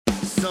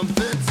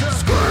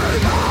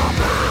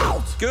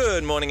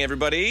Good morning,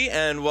 everybody,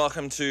 and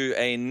welcome to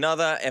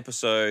another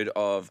episode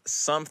of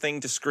Something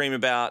to Scream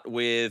About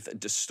with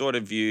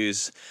Distorted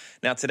Views.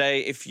 Now, today,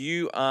 if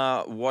you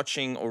are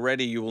watching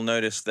already, you will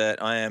notice that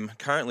I am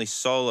currently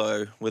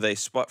solo with a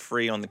spot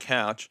free on the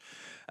couch.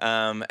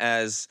 Here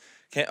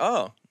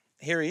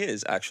he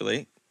is,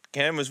 actually.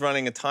 Cam was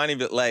running a tiny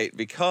bit late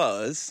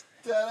because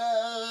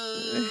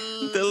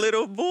the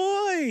little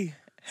boy.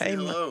 Hey,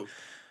 hello.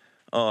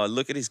 Oh,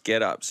 look at his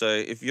getup. So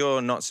if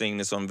you're not seeing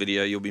this on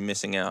video, you'll be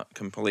missing out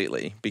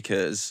completely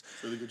because...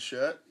 Really good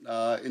shirt.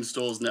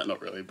 Installs, not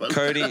really, but...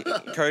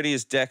 Cody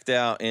is decked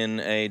out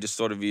in a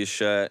Distorted Views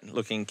shirt,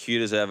 looking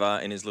cute as ever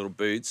in his little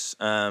boots.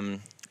 Oh,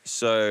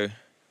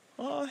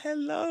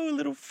 hello,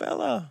 little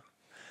fella.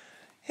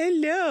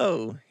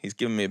 Hello. He's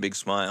giving me a big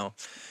smile.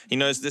 He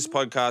knows this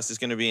podcast is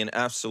going to be an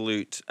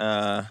absolute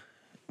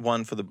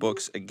one for the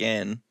books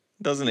again,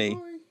 doesn't he?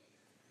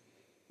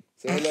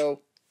 Say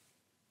hello.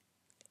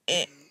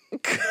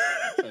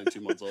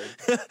 2 months old.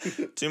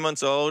 2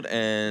 months old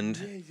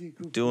and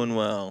doing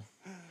well.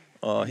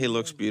 Oh, he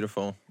looks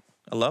beautiful.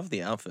 I love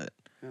the outfit.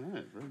 I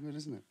know, very good,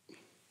 isn't it?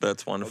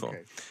 That's wonderful.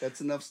 Okay,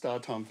 that's enough star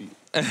time for you.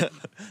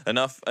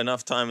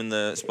 enough time in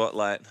the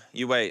spotlight.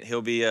 You wait,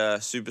 he'll be a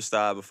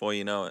superstar before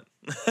you know it.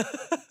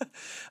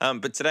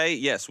 But today,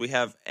 yes, we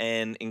have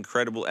an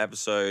incredible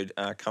episode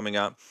coming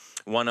up.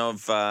 One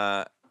of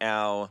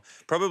our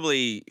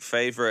probably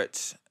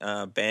favorite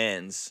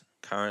bands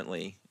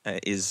currently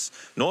is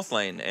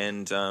Northlane,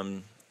 and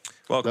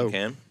welcome, Hello.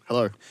 Cam.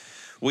 Hello.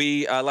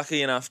 We are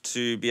lucky enough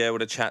to be able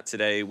to chat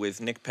today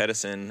with Nick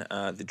Pettersen,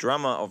 the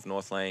drummer of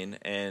Northlane,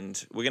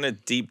 and we're going to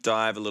deep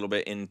dive a little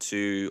bit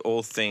into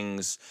all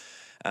things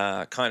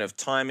kind of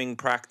timing,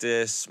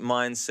 practice,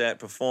 mindset,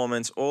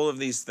 performance, all of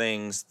these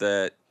things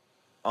that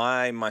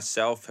I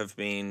myself have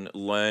been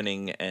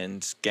learning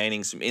and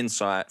gaining some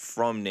insight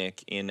from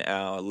Nick in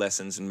our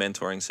lessons and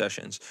mentoring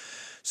sessions.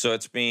 So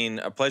it's been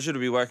a pleasure to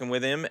be working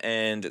with him,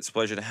 and it's a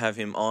pleasure to have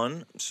him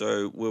on.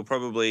 So we'll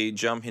probably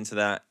jump into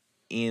that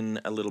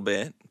in a little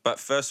bit. But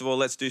first of all,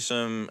 let's do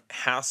some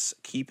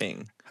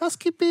housekeeping.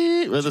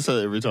 Housekeeping. Well, that's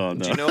every time.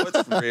 Do you know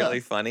what's really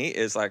funny?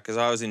 Is like, because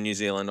I was in New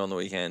Zealand on the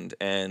weekend,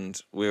 and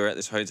we were at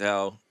this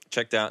hotel,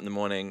 checked out in the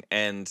morning,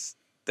 and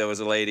there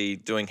was a lady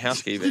doing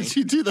housekeeping. Did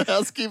she do the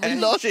housekeeping?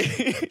 And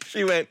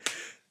she went...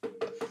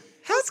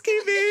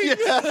 housekeeping.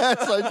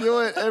 Yes, I do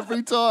it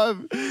every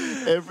time.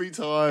 Every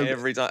time.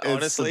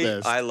 Honestly,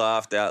 I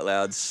laughed out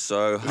loud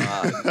so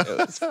hard. It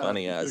was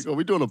funny as. Are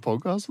we doing a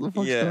podcast? What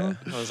the fuck's going on?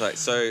 I was like,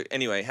 so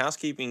anyway,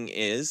 housekeeping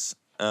is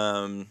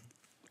Cam.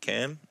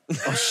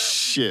 Oh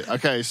shit.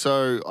 Okay,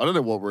 so I don't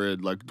know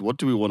what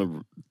do we want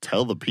to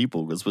tell the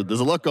people? Because there's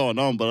a lot going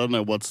on, but I don't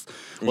know what's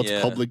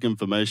public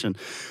information.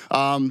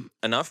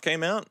 Enough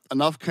came out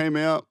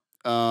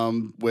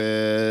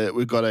where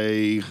we've got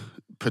a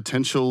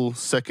potential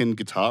second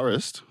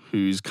guitarist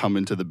who's come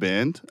into the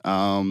band.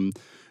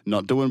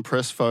 Not doing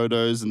press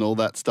photos and all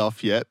that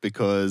stuff yet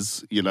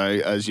because,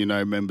 as you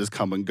know, members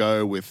come and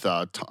go with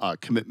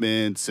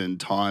commitments and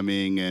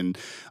timing and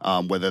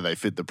whether they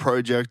fit the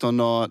project or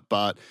not.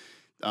 But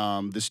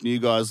this new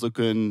guy's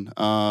looking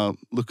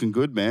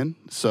good, man.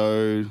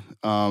 So,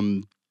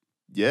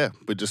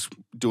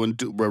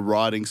 we're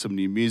writing some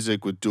new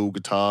music with dual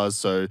guitars.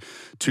 So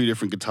 2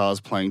 different guitars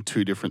playing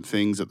 2 different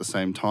things at the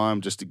same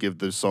time just to give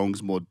the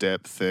songs more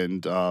depth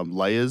and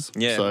layers.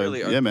 Yeah, so, it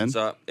really opens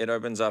up. It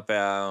opens up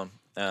our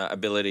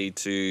ability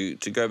to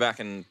go back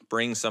and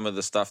bring some of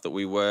the stuff that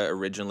we were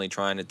originally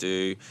trying to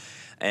do,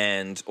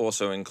 and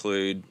also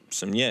include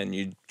some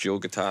new dual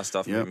guitar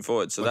stuff moving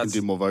forward. So I can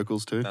do more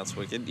vocals too. That's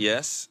wicked.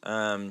 Yes.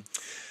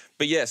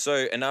 But yeah,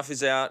 so Enough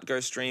is out.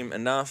 Go stream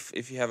Enough.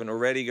 If you haven't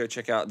already, go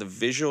check out the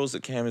visuals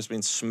that Cam has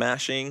been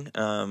smashing.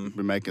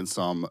 We're making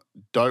some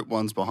dope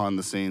ones behind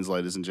the scenes,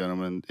 ladies and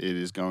gentlemen. It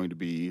is going to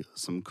be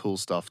some cool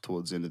stuff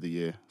towards the end of the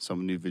year.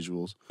 Some new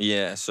visuals.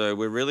 Yeah, so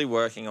we're really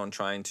working on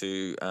trying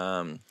to,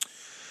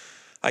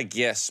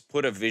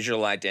 put a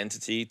visual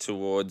identity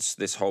towards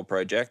this whole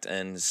project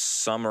and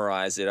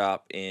summarize it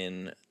up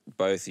in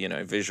both,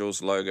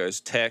 visuals, logos,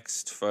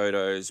 text,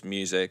 photos,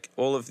 music,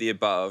 all of the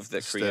above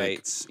that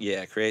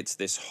creates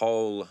this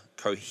whole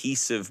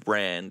cohesive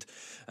brand.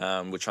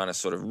 We're trying to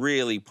sort of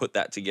really put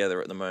that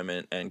together at the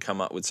moment and come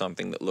up with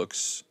something that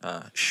looks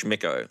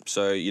schmicko.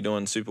 So you're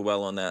doing super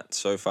well on that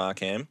so far,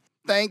 Cam.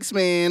 Thanks,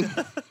 man.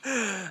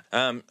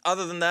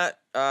 Other than that,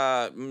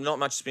 not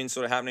much has been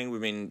sort of happening. We've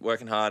been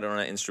working hard on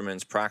our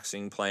instruments,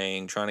 practicing,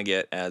 playing, trying to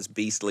get as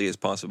beastly as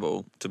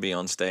possible to be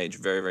on stage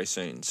very, very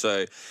soon.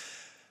 So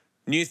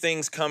new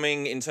things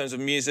coming in terms of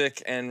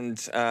music and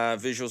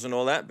visuals and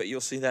all that, but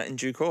you'll see that in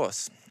due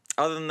course.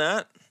 Other than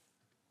that...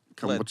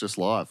 Come watch us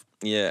live.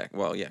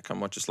 Come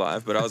watch us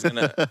live. But I was going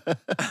to...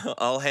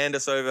 I'll hand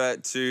us over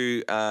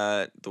to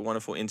the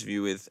wonderful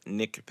interview with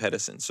Nick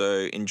Pettersen.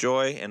 So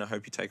enjoy, and I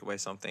hope you take away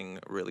something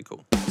really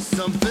cool.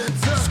 Something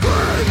to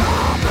scream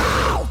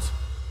about!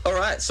 All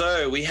right,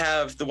 so we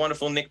have the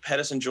wonderful Nick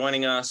Pettersen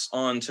joining us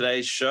on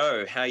today's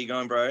show. How you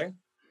going, bro?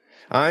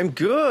 I'm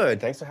good.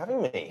 Thanks for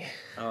having me.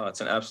 Oh,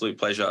 it's an absolute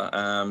pleasure.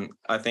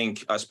 I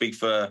think I speak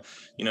for,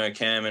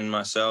 Cam and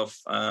myself,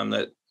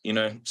 that,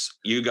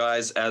 you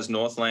guys as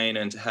Northlane,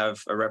 and to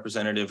have a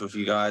representative of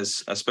you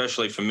guys,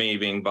 especially for me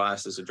being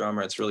biased as a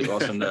drummer, it's really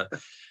awesome to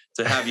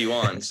have you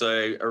on.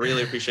 So I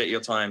really appreciate your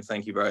time.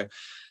 Thank you, bro.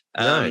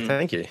 No,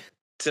 thank you.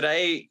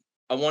 Today,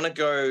 I want to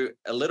go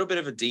a little bit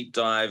of a deep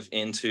dive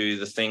into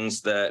the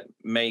things that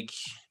make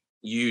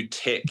you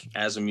tick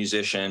as a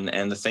musician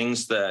and the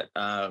things that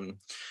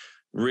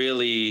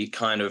really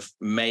kind of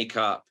make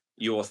up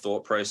your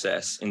thought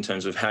process in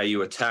terms of how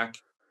you attack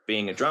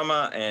being a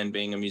drummer and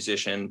being a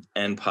musician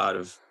and part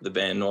of the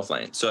band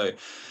Northlane. So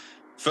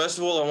first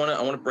of all,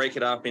 I want to break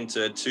it up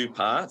into two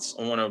parts.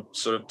 I want to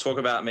sort of talk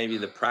about maybe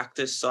the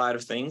practice side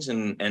of things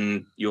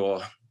and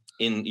your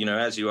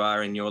as you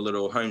are in your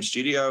little home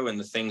studio and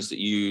the things that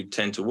you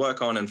tend to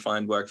work on and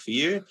find work for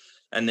you,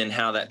 and then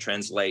how that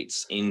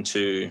translates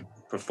into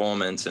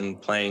performance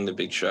and playing the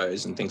big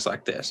shows and things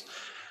like this.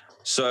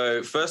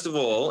 So first of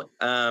all,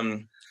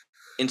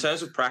 in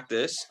terms of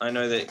practice, I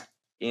know that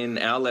in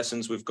our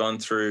lessons we've gone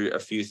through a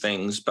few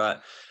things,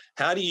 but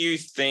how do you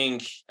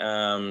think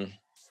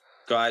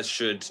guys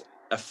should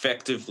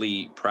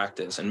effectively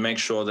practice and make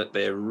sure that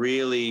they're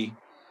really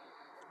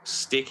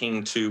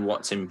sticking to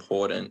what's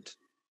important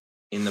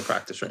in the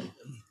practice room?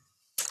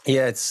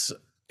 Yeah, it's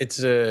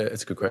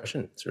a good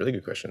question. It's a really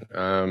good question.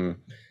 And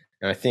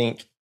I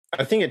think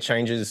it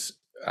changes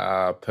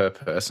per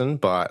person,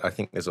 but I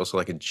think there's also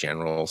like a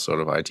general sort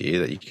of idea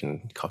that you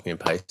can copy and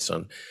paste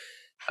on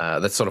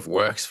that sort of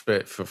works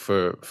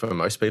for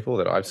most people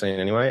that I've seen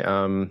anyway.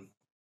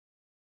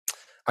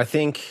 I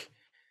think,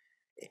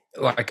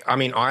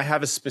 I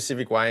have a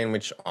specific way in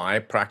which I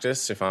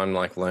practice if I'm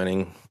like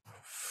learning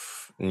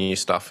new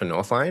stuff for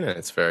Northlane, and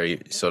it's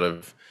very sort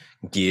of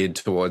geared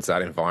towards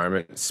that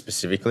environment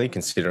specifically,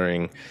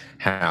 considering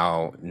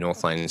how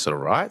Northlane sort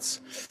of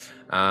writes.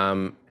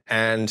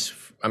 And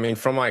I mean,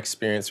 from my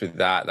experience with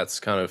that, that's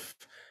kind of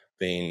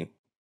been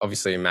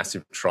obviously a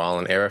massive trial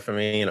and error for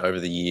me. And over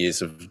the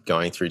years of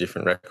going through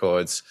different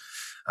records,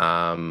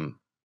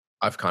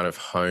 I've kind of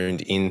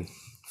honed in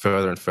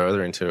further and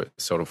further into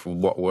sort of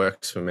what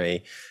works for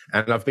me.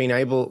 And I've been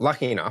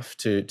lucky enough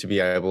to be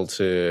able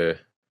to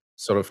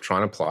sort of try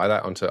and apply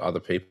that onto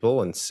other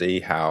people and see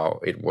how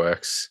it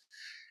works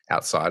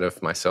outside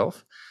of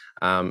myself.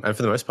 And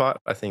for the most part,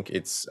 I think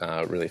it's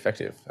really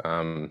effective.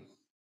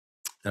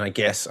 And I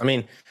guess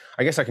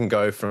I can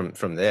go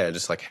from there,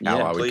 just like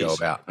how I would go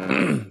about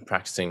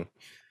practicing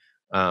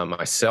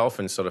myself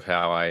and sort of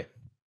how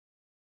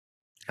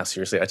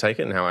seriously I take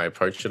it and how I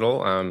approach it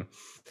all.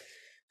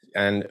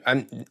 And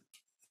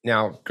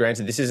now,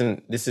 granted, this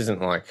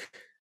isn't like,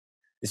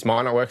 this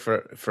might not work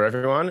for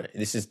everyone.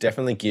 This is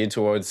definitely geared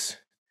towards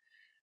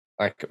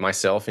like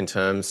myself in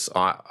terms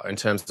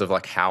of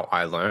like how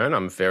I learn.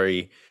 I'm a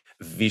very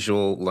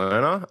visual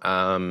learner.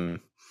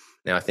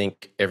 Now, I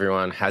think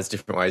everyone has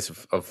different ways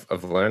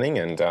of learning,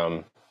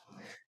 and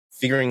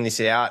figuring this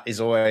out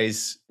is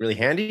always really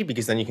handy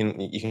because then you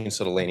can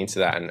sort of lean into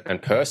that. And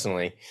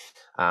personally,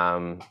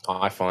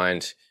 I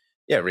find,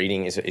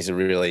 reading is a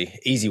really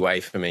easy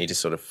way for me to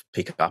sort of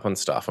pick up on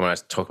stuff. And when I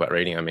talk about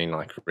reading, I mean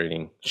like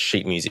reading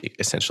sheet music,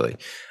 essentially.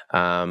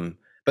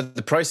 But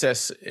the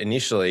process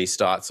initially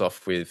starts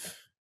off with,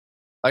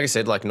 like I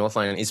said, like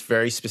Northlane is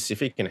very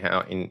specific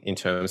in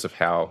terms of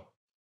how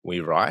we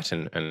write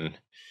and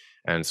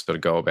sort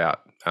of go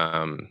about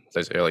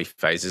those early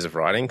phases of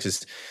writing.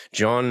 Because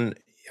John,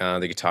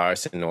 the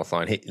guitarist in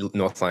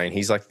Northlane,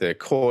 he's like the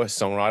core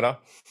songwriter,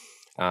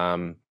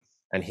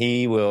 and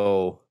he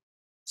will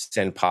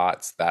send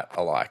parts that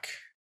are like,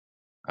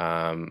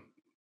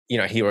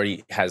 he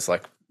already has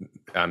like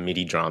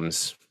MIDI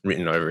drums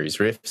written over his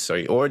riffs,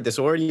 so there's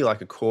already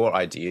like a core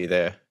idea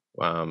there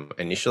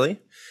initially.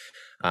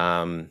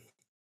 Now,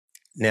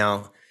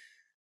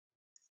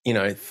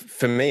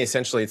 for me,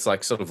 essentially, it's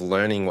like sort of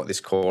learning what this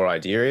core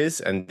idea is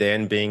and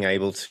then being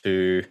able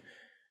to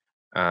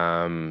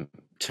turn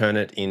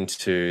it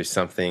into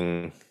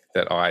something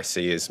that I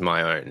see as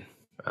my own,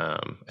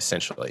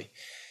 essentially.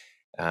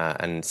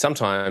 And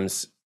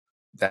sometimes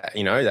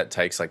that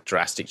takes like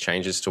drastic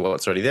changes to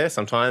what's already there.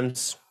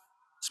 Sometimes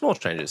small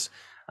changes.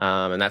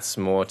 And that's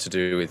more to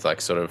do with like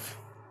sort of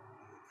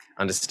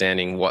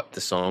understanding what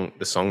the song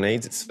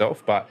needs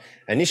itself. But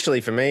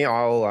initially for me,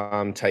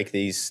 I'll take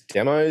these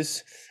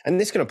demos, and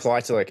this can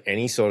apply to like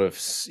any sort of,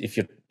 if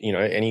you're,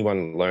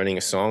 anyone learning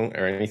a song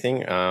or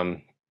anything.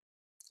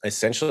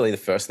 Essentially the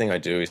first thing I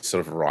do is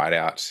sort of write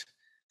out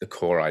the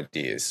core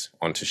ideas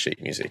onto sheet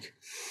music.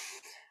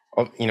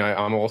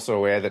 I'm also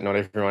aware that not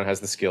everyone has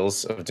the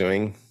skills of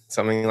doing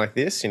something like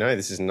this.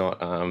 This is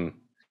not, you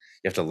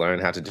have to learn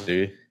how to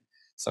do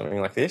something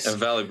like this. A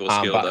valuable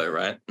skill though,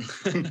 right?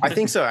 I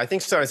think so.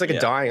 It's like a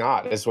dying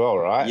art as well,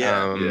 right?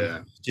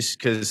 Yeah. Just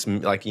because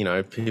like,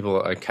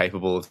 people are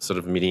capable of sort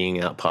of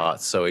MIDIing out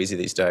parts so easy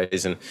these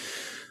days. And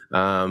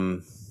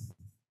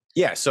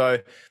so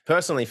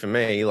personally for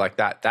me, like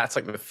that's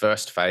like the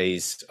first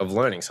phase of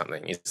learning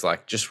something. It's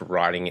like just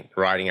writing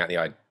out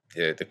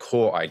the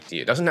core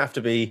idea. It doesn't have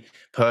to be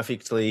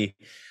perfectly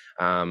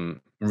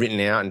written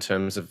out in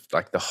terms of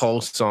like the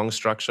whole song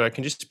structure. It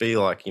can just be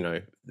like, you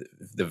know,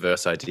 the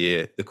verse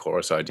idea, the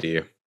chorus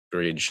idea,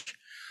 bridge,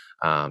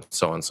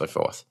 so on and so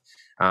forth.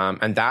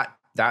 And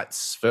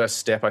that's first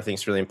step, I think,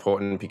 is really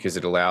important because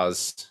it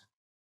allows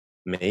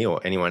me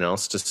or anyone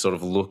else to sort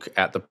of look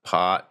at the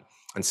part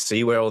and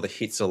see where all the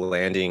hits are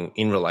landing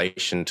in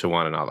relation to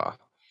one another.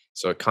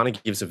 So it kind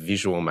of gives a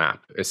visual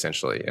map,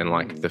 essentially. And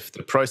like the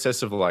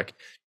process of like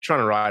trying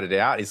to write it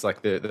out is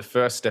like the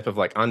first step of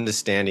like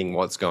understanding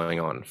what's going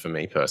on for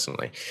me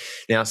personally.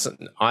 Now,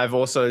 I've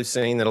also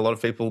seen that a lot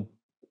of people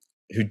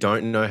who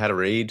don't know how to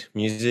read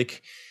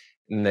music,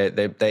 and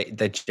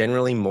they're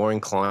generally more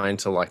inclined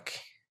to like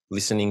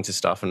listening to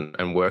stuff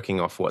and working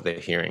off what they're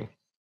hearing,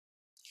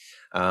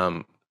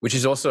 which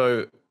is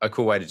also a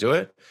cool way to do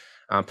it.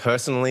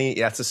 Personally,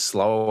 that's a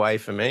slower way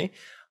for me.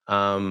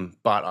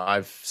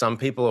 But some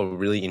people are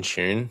really in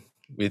tune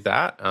with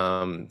that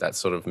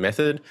sort of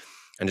method,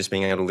 and just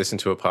being able to listen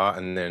to a part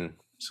and then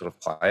sort of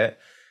play it.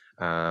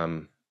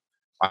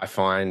 I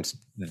find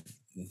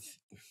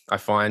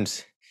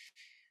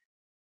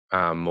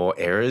more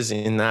errors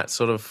in that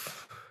sort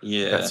of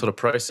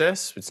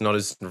process. It's not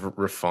as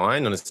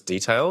refined, not as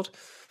detailed,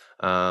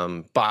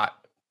 but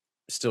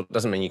still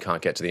doesn't mean you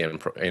can't get to the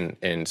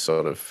end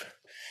sort of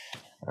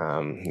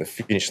the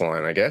finish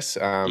line, I guess.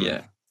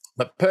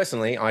 But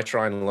personally, I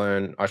try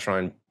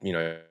and you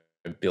know,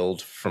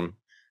 build from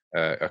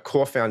a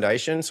core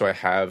foundation. So I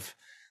have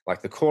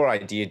like the core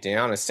idea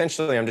down.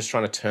 Essentially, I'm just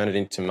trying to turn it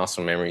into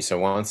muscle memory. So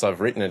once I've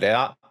written it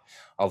out,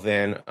 I'll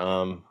then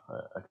I've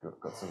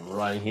got some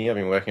writing here. I've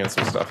been working on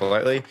some stuff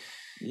lately.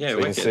 Yeah,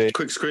 so see.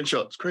 Quick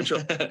screenshot.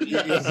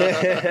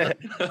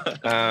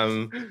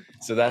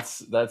 So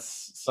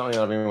that's something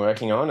I've been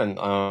working on, and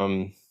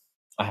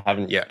I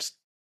haven't yet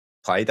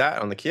played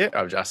that on the kit.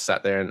 I've just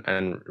sat there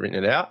and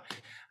written it out.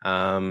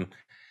 The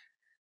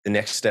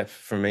next step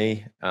for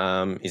me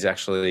is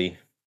actually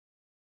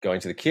going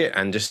to the kit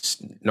and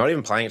just not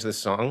even playing it to the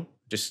song,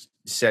 just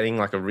setting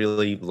like a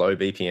really low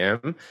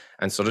BPM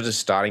and sort of just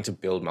starting to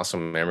build muscle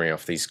memory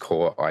off these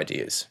core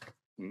ideas.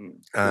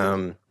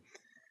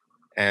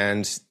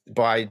 And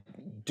by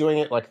doing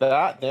it like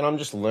that, then I'm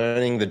just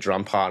learning the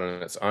drum part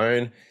on its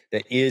own.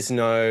 There is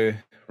no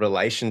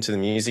relation to the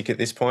music at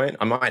this point.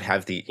 I might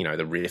have the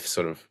riff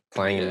sort of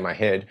playing in my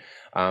head,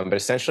 but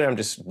essentially I'm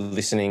just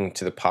listening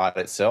to the part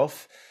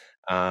itself,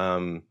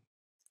 and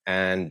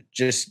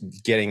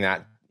just turning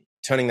that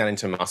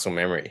into muscle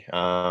memory.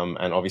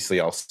 And obviously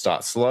I'll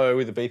start slow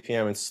with the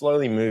BPM and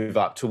slowly move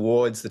up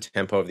towards the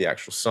tempo of the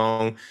actual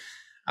song.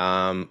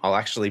 I'll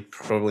actually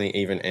probably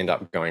even end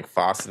up going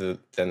faster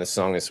than the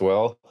song as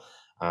well,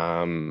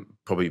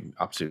 probably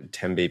up to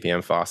 10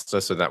 BPM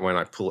faster, so that when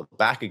I pull it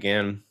back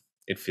again,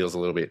 it feels a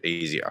little bit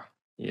easier.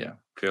 Yeah,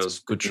 feels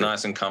good,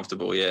 nice and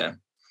comfortable. Yeah,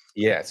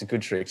 it's a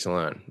good trick to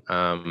learn.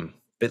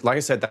 But like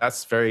I said,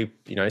 that's very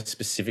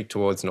specific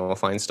towards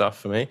Northlane stuff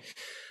for me.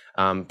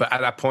 But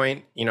at that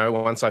point,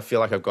 once I feel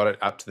like I've got it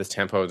up to the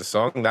tempo of the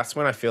song, that's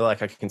when I feel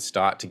like I can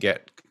start to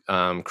get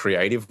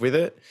creative with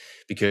it,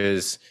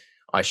 because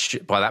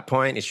by that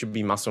point it should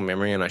be muscle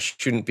memory, and I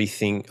shouldn't be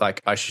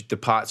the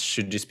parts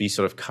should just be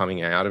sort of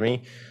coming out of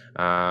me.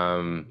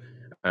 I'm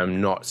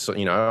not,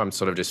 I'm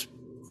sort of just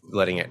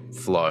letting it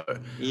flow.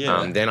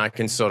 Then I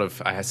can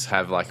I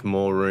have like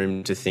more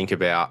room to think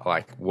about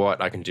like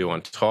what I can do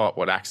on top,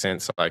 what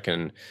accents I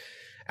can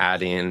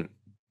add in,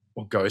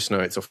 or ghost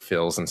notes or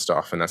fills and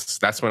stuff, and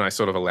that's when I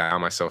sort of allow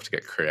myself to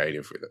get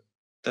creative with it.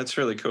 That's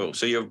really cool.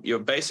 So you're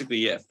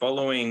basically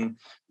following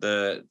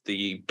the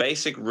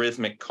basic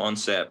rhythmic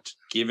concept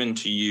given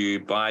to you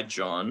by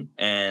John,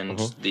 and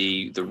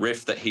the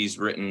riff that he's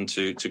written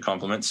to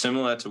complement,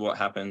 similar to what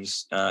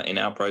happens in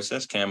our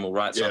process. Cam will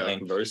write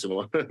something very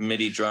similar.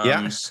 MIDI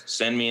drums,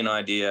 send me an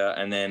idea,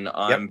 and then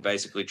I'm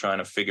basically trying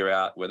to figure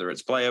out whether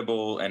it's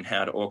playable and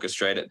how to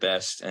orchestrate it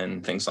best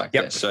and things like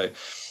that. So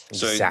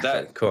exactly.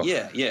 that cool.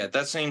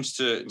 That seems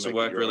to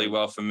work really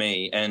well for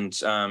me.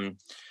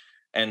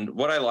 And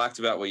what I liked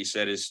about what you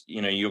said is,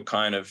 you're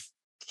kind of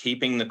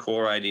keeping the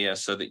core idea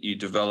so that you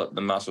develop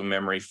the muscle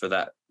memory for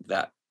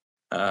that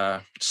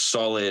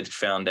solid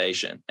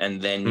foundation,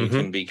 and then you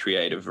can be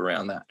creative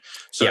around that.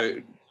 So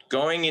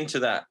going into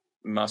that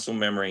muscle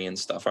memory and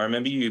stuff, I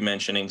remember you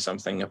mentioning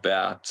something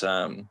about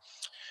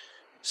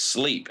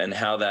sleep and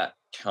how that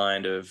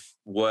kind of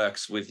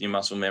works with your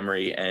muscle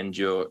memory and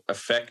your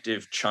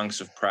effective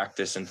chunks of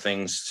practice and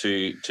things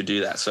to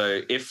do that. So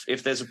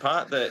if there's a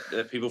part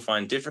that people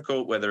find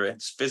difficult, whether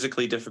it's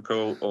physically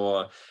difficult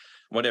or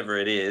whatever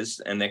it is,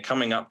 and they're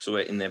coming up to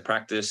it in their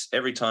practice,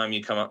 every time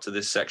you come up to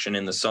this section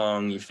in the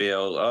song, you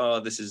feel,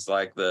 oh, this is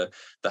like the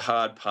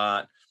hard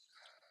part.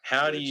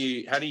 How do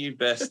you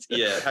best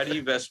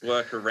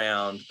work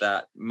around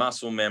that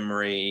muscle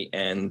memory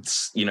and,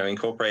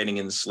 incorporating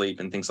in the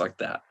sleep and things like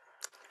that?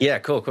 Yeah,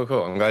 cool.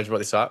 I'm glad you brought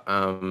this up,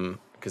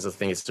 because I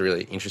think it's a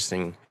really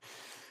interesting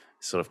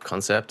sort of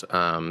concept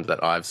that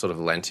I've sort of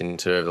lent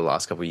into over the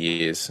last couple of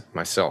years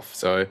myself.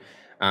 So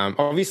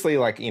obviously,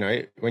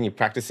 when you're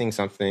practicing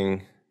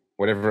something,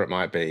 whatever it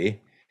might be,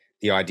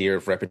 the idea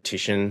of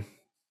repetition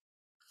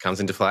comes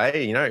into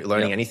play. You know,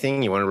 learning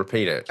anything, you want to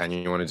repeat it and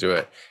you want to do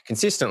it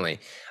consistently.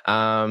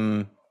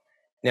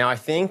 Now, I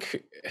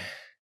think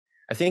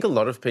a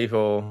lot of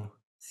people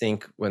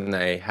think when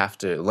they have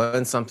to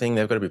learn something,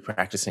 they've got to be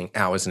practicing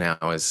hours and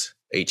hours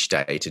each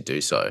day to do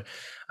so,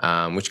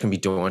 which can be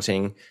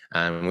daunting,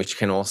 which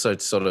can also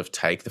sort of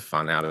take the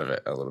fun out of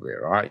it a little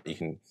bit, right? You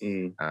can,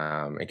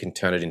 it can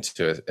turn it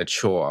into a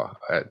chore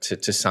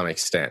to some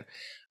extent.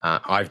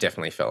 I've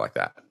definitely felt like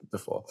that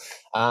before,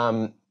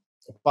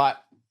 but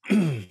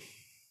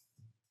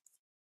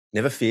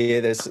never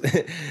fear. There's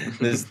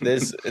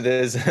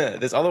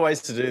other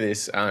ways to do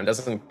this. It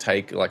doesn't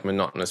take like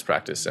monotonous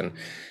practice, and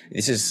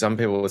this is, some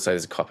people would say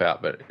there's a cop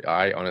out, but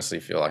I honestly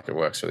feel like it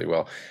works really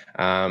well.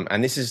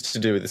 And this is to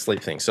do with the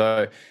sleep thing.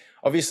 So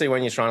obviously,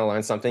 when you're trying to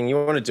learn something, you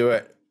want to do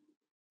it.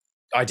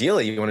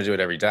 Ideally, you want to do it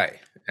every day.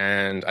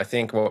 And I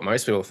think what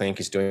most people think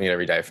is doing it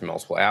every day for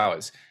multiple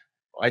hours.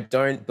 I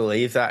don't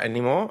believe that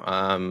anymore.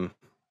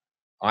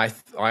 I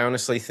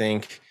honestly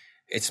think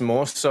it's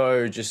more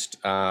so just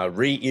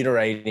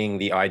reiterating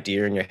the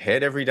idea in your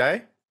head every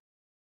day,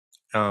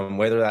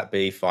 whether that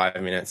be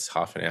 5 minutes,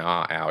 half an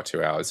hour,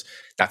 2 hours.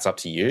 That's up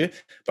to you.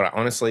 But I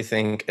honestly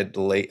think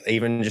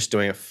even just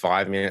doing it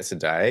 5 minutes a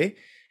day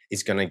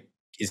is going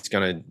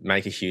to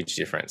make a huge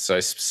difference. So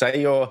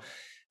say you're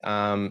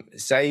trying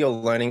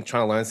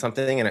to learn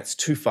something, and it's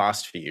too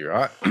fast for you,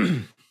 right?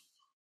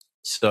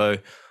 So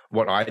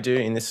what I do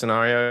in this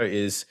scenario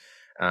is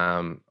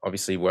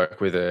obviously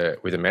work with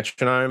a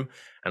metronome,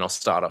 and I'll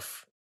start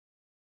off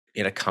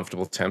in a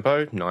comfortable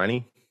tempo,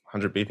 90,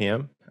 100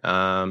 BPM.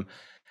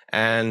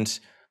 And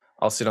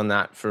I'll sit on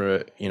that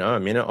for, a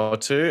minute or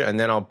two, and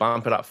then I'll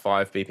bump it up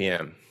 5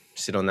 BPM.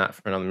 Sit on that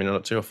for another minute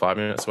or two, or 5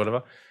 minutes,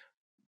 whatever.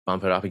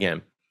 Bump it up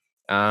again.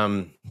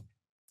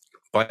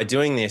 By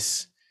doing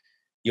this,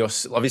 you're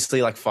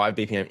obviously like 5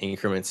 BPM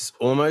increments,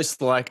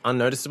 almost like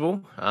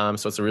unnoticeable.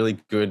 So it's a really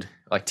good,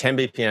 like 10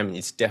 BPM,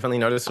 it's definitely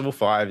noticeable.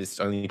 5 is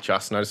only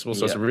just noticeable.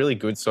 So it's a really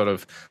good sort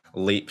of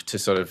leap to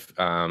sort of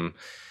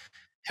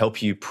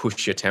help you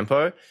push your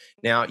tempo.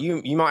 Now,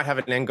 you might have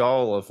an end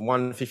goal of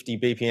 150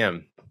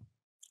 BPM.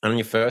 And on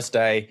your first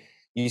day,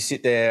 you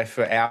sit there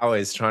for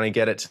hours trying to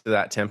get it to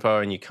that tempo,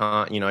 and you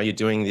can't, you're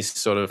doing this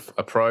sort of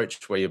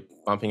approach where you're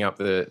bumping up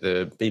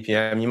the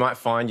BPM. You might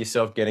find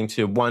yourself getting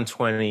to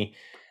 120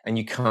 and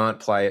you can't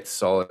play it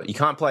solid. You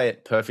can't play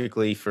it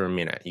perfectly for a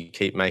minute. You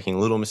keep making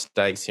little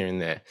mistakes here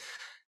and there.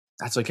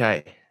 That's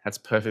okay. That's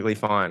perfectly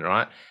fine,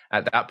 right?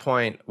 At that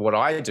point, what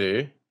I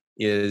do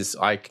is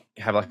I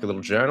have like a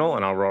little journal,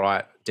 and I'll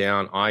write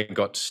down, I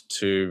got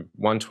to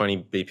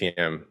 120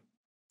 BPM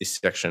this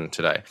section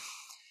today.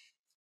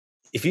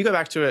 If you go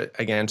back to it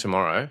again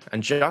tomorrow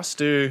and just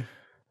do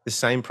the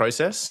same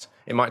process,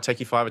 it might take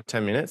you 5 or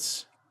 10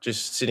 minutes,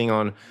 just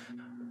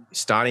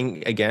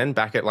starting again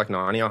back at like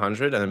 90 or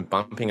 100 and then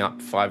bumping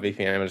up 5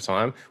 BPM at a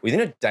time.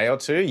 Within a day or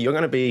two, you're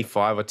going to be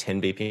 5 or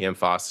 10 BPM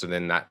faster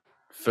than that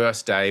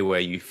first day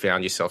where you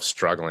found yourself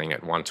struggling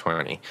at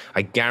 120.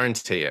 I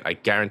guarantee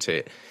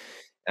it.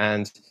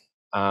 And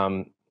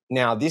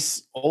now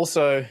this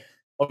also,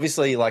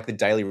 obviously, like the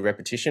daily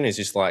repetition is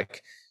just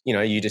like,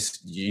 you're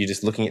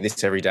just looking at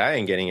this every day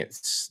and getting it,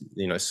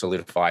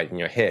 solidified in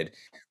your head.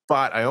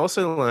 But I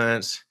also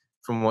learned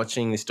from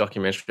watching this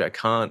documentary, I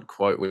can't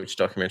quote which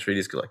documentary it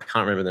is because I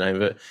can't remember the name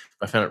of it,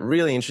 but I found it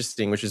really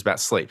interesting, which is about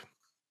sleep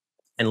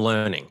and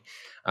learning.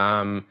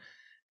 And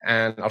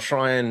I'll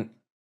try and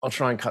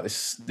cut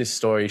this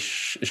story as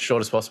short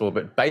as possible.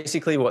 But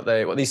basically, what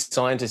these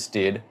scientists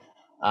did,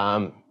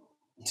 they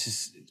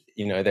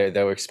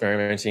were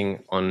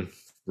experimenting on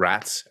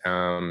rats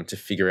to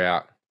figure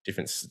out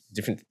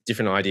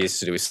different ideas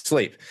to do with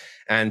sleep.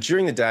 And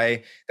during the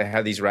day, they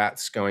had these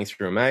rats going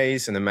through a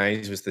maze, and the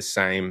maze was the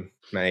same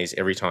maze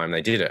every time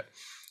they did it.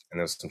 And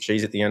there was some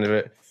cheese at the end of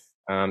it.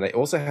 They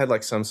also had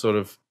like some sort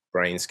of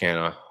brain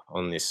scanner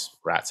on this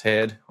rat's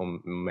head or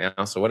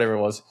mouse or whatever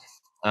it was.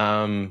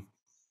 And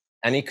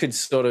it could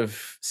sort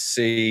of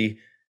see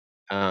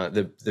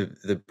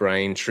the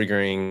brain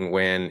triggering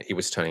when it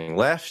was turning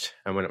left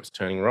and when it was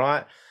turning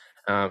right.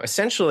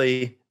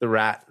 Essentially, the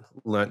rat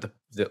learnt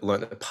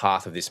the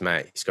path of this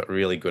maze. He's got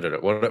really good at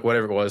it.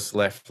 Whatever it was,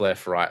 left,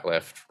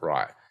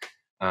 right.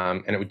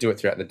 And it would do it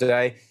throughout the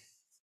day.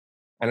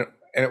 And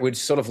it would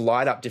sort of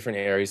light up different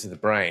areas of the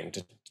brain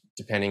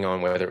depending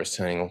on whether it was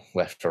turning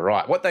left or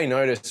right. What they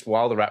noticed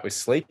while the rat was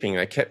sleeping,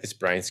 they kept this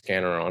brain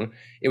scanner on.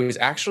 It was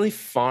actually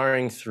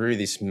firing through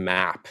this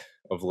map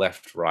of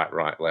left, right,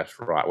 left,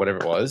 right, whatever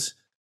it was,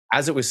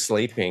 as it was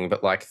sleeping,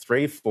 but like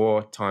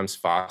 3-4 times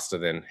faster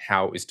than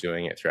how it was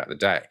doing it throughout the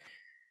day.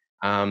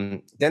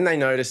 Then they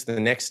noticed the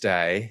next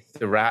day,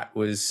 the rat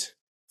was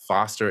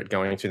faster at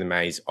going through the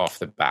maze off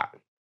the bat.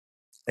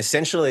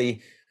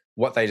 Essentially,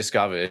 what they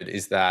discovered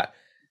is that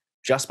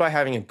just by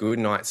having a good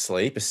night's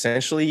sleep,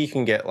 essentially you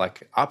can get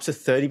like up to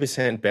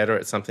 30% better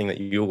at something that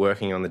you were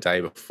working on the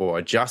day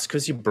before, just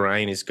because your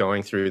brain is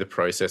going through the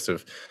process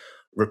of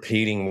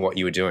repeating what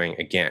you were doing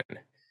again.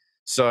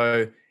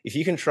 So if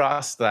you can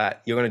trust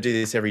that you're going to do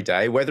this every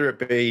day, whether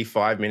it be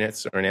 5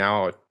 minutes or an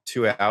hour or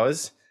 2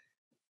 hours,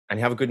 and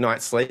you have a good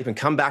night's sleep and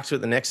come back to it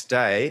the next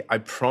day, I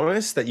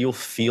promise that you'll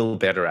feel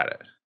better at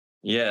it.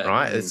 Yeah.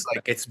 Right. It's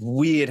like, it's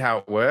weird how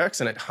it works,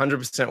 and it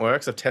 100%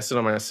 works. I've tested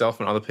on myself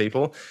and other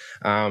people,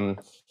 and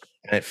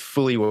it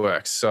fully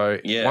works. So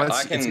yeah,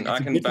 I can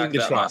back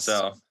that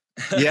myself.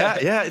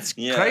 Yeah, it's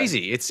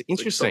crazy. It's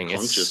interesting.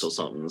 It's subconscious or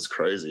something. It's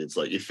crazy. It's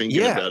like you're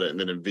thinking about it and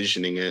then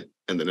envisioning it,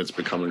 and then it's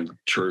becoming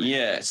true.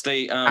 Yeah, it's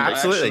the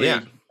absolutely.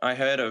 I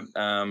heard of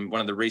one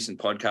of the recent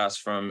podcasts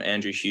from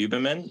Andrew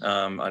Huberman.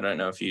 I don't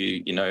know if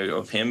you know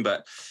of him,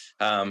 but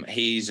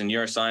he's a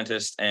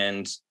neuroscientist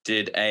and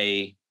did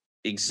a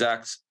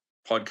exact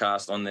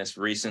podcast on this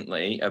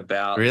recently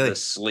about the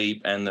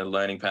sleep and the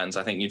learning patterns.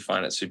 I think you'd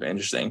find it super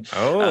interesting.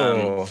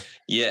 So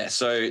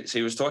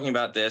he was talking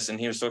about this, and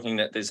he was talking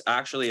that there's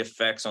actually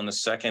effects on the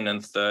second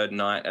and third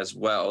night as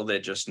well. They're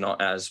just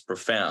not as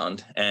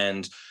profound.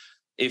 And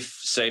if,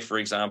 say, for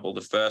example,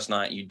 the first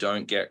night you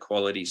don't get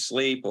quality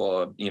sleep,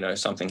 or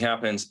something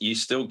happens, you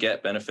still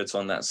get benefits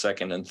on that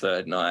second and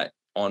third night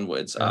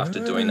onwards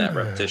after doing that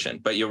repetition.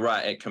 But you're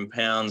right, it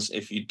compounds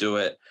if you do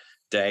it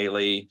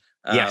daily.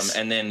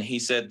 And then he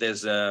said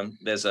there's a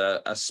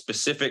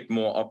specific,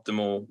 more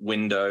optimal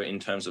window in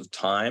terms of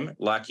time,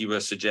 like you were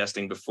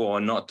suggesting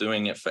before, not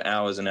doing it for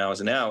hours and hours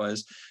and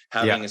hours,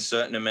 having a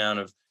certain amount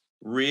of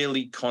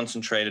really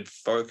concentrated,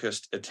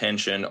 focused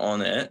attention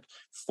on it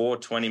for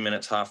 20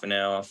 minutes, half an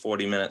hour,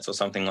 40 minutes or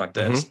something like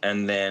this,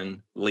 and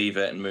then leave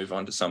it and move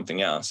on to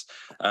something else.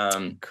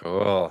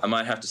 Cool. I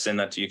might have to send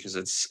that to you because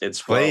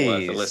it's well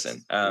worth a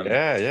listen.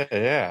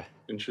 Yeah.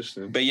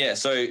 Interesting. But yeah,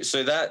 so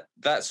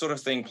that sort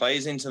of thing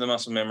plays into the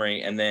muscle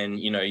memory, and then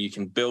you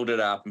can build it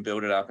up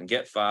and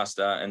get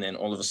faster, and then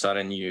all of a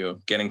sudden you're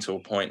getting to a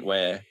point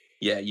where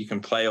you can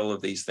play all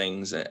of these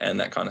things and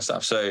that kind of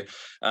stuff. So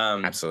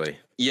absolutely.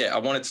 Yeah, I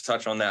wanted to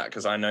touch on that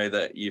because I know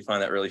that you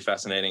find that really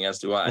fascinating, as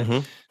do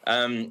I.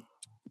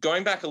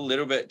 Going back a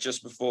little bit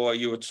just before,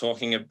 you were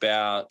talking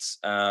about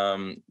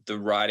the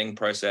writing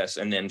process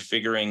and then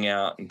figuring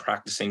out and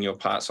practicing your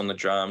parts on the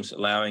drums,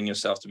 allowing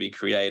yourself to be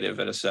creative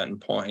at a certain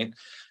point.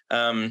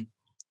 A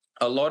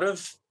lot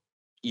of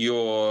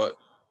your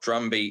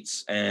drum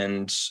beats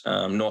and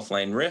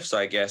Northlane riffs,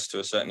 I guess, to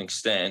a certain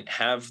extent,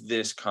 have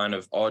this kind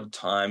of odd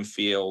time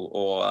feel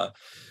or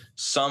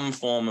some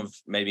form of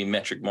maybe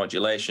metric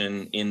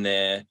modulation in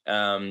there.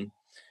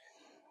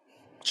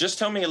 Just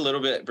tell me a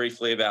little bit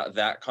briefly about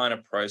that kind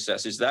of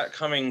process. Is that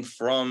coming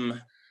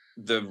from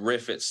the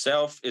riff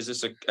itself? Is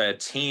this a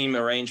team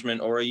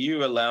arrangement, or are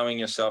you allowing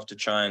yourself to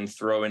try and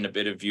throw in a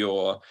bit of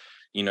your,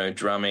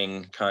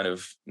 drumming kind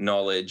of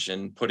knowledge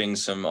and putting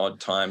some odd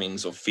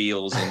timings or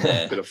feels in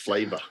there? A bit of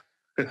flavor.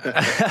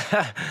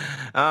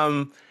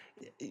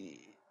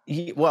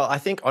 Well, I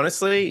think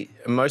honestly,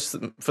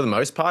 for the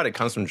most part, it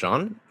comes from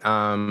John.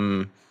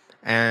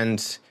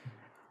 And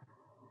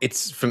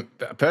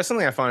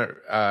personally, I find it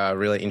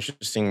really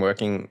interesting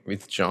working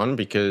with John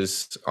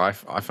because I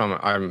find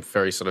I'm a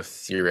very sort of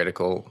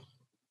theoretical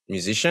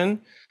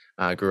musician.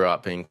 I grew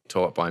up being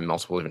taught by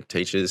multiple different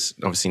teachers,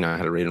 obviously know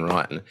how to read and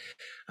write,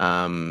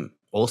 and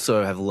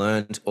also have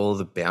learned all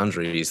the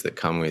boundaries that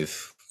come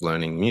with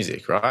learning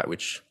music, right?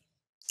 Which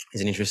is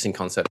an interesting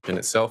concept in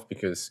itself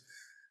because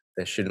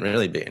there shouldn't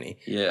really be any.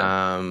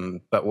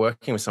 But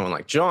working with someone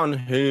like John,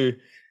 who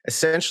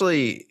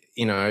essentially,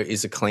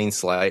 is a clean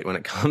slate when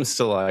it comes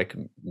to like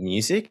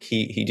music.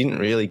 He didn't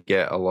really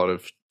get a lot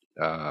of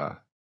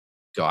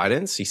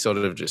guidance. He sort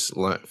of just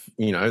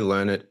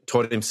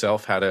taught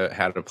himself how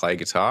to play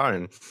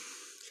guitar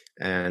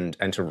and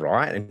to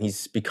write. And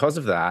he's, because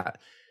of that,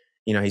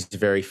 he's a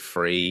very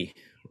free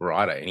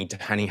writer,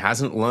 and he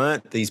hasn't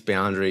learnt these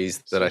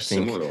boundaries that I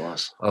think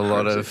a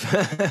lot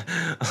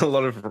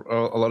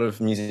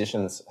of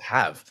musicians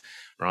have,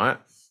 right?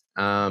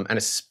 And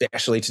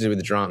especially to do with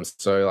the drums.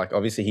 So like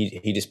obviously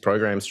he just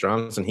programs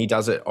drums and he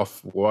does it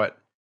off what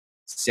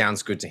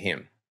sounds good to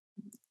him.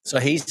 So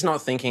he's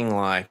not thinking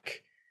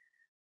like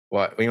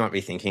what we might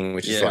be thinking,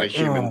 which is like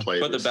human play.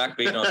 Put the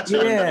backbeat on.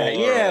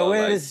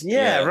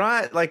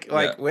 Right. Like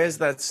where's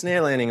that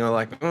snare landing? Or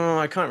like,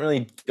 I can't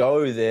really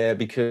go there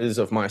because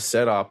of my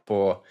setup,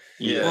 or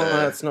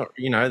that's not,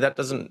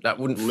 that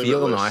wouldn't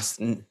feel nice.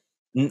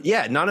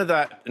 None of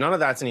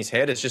that's in his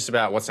head. It's just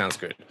about what sounds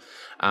good.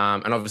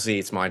 And obviously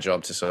it's my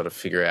job to sort of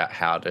figure out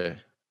how to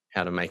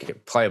make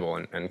it playable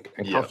and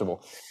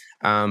comfortable.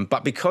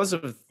 But because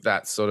of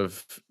that sort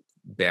of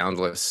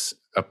boundless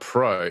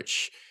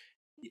approach,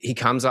 he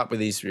comes up with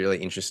these really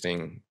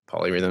interesting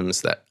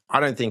polyrhythms that I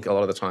don't think a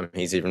lot of the time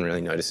he's even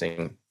really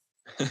noticing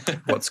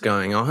what's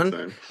going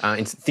on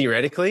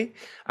theoretically,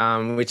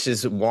 which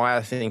is why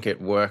I think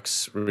it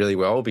works really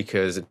well,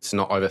 because it's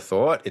not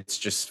overthought. It's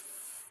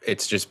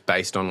just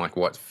based on like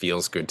what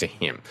feels good to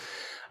him.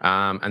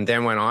 And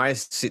then when I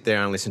sit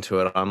there and listen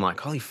to it, I'm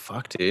like, holy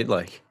fuck, dude,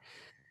 like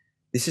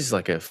this is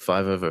like a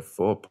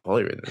 5/4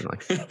 polyrhythm,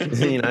 like,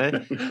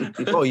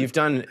 oh, you've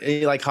done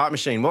like Heart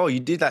Machine. Whoa,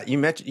 you did that. You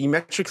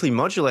metrically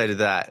modulated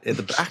that at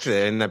the back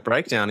there in that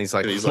breakdown. He's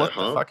like, what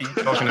the fuck are you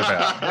talking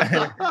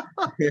about?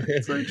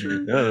 So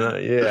true. No,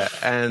 yeah,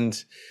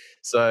 and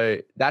so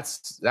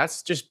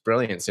that's just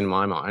brilliance in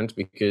my mind,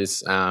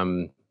 because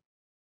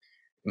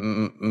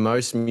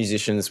most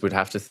musicians would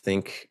have to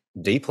think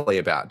deeply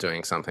about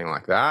doing something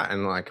like that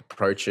and like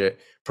approach it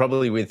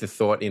probably with the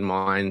thought in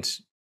mind,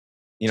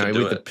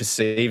 with the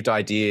perceived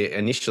idea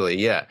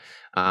initially,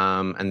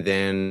 and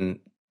then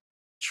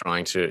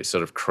trying to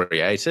sort of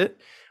create it,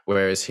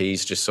 whereas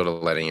he's just sort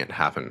of letting it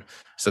happen.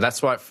 So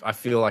that's why I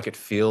feel like it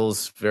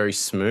feels very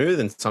smooth,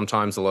 and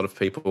sometimes a lot of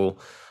people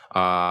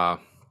are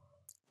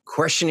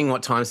questioning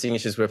what time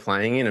signatures we're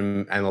playing in,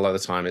 and a lot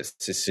of the time it's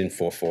just in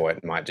 4/4.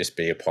 It might just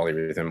be a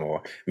polyrhythm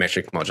or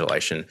metric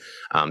modulation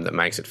that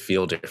makes it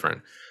feel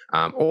different.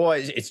 Or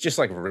it's just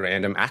like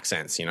random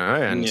accents,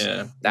 and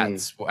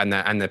that's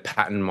and the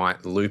pattern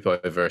might loop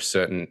over a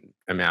certain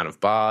amount of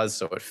bars,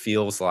 so it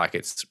feels like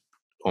it's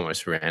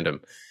almost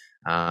random.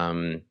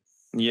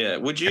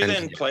 Would you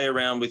then play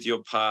around with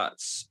your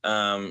parts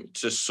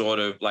to sort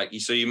of like,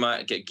 so you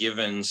might get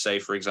given, say,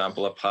 for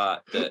example, a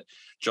part that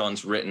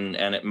John's written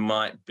and it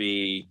might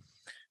be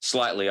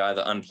slightly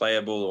either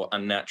unplayable or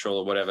unnatural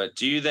or whatever.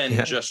 Do you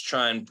then just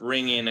try and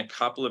bring in a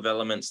couple of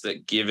elements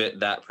that give it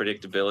that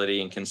predictability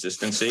and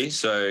consistency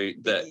so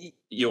that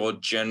your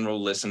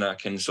general listener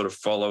can sort of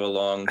follow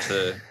along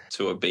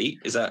to a beat?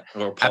 Is that,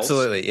 or a pulse?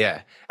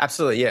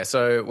 Absolutely, yeah.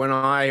 So when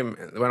I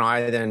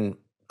then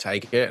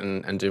take it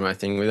and do my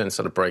thing with it and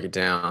sort of break it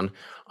down,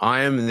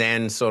 I am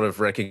then sort of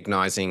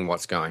recognizing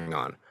what's going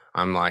on.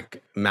 I'm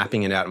like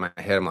mapping it out in my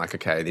head. I'm like,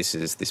 okay,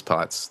 this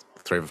part's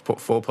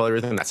 3/4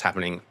 polyrhythm. That's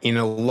happening in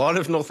a lot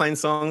of Northlane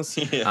songs.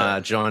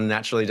 John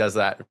naturally does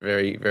that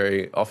very,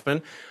 very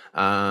often.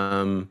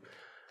 And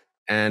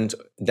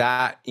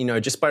that,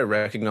 just by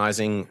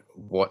recognizing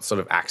what sort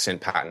of accent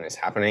pattern is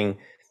happening,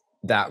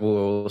 that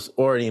will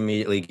already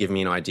immediately give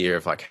me an idea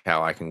of like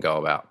how I can go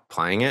about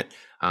playing it.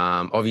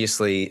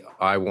 Obviously,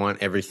 I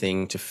want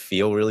everything to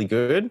feel really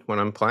good when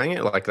I'm playing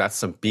it. Like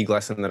that's a big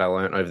lesson that I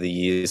learned over the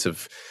years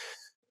of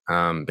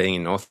being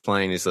in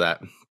Northlane, is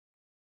that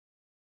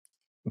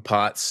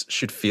parts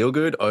should feel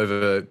good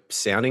over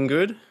sounding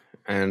good.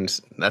 And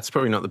that's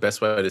probably not the best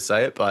way to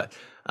say it, but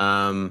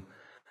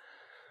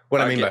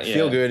what I mean by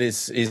feel good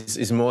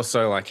is more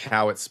so like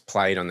how it's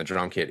played on the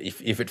drum kit.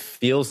 If it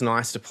feels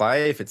nice to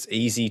play, if it's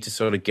easy to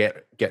sort of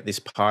get this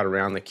part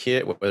around the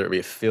kit, whether it be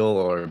a fill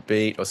or a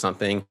beat or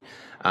something,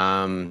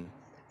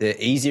 the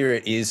easier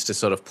it is to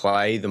sort of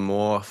play, the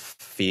more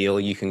feel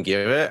you can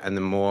give it and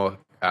the more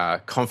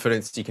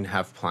confidence you can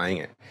have playing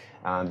it.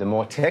 The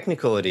more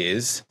technical it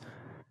is,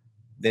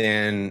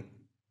 then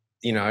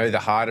the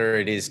harder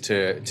it is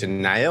to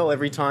nail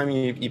every time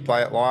you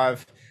play it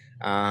live.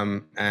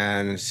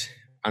 And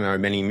I know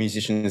many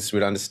musicians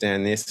would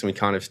understand this, and we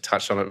kind of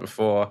touched on it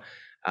before,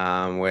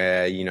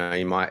 where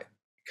you might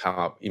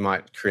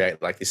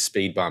create like this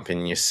speed bump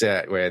in your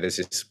set where there's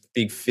this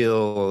big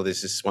fill or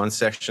there's this one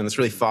section that's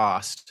really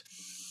fast,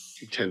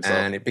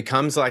 and it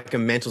becomes like a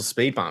mental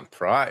speed bump,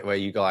 right? Where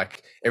you go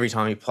like every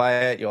time you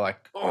play it, you're like,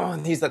 oh,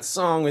 and here's that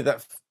song with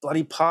that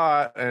bloody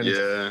part, and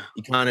you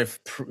kind of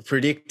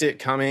predict it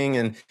coming,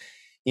 and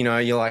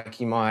you're like,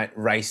 you might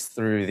race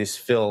through this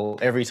fill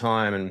every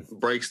time, and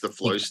breaks the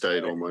flow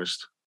state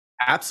almost.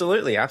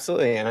 Absolutely,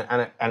 and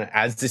it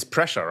adds this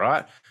pressure,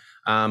 right?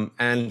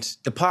 And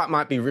the part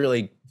might be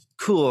really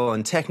cool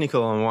and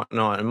technical and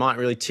whatnot, and might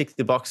really tick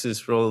the boxes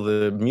for all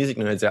the music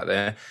nerds out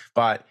there.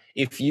 But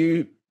if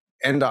you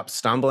end up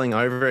stumbling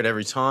over it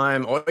every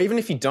time, or even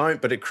if you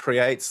don't, but it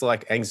creates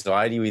like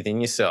anxiety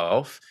within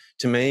yourself,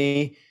 to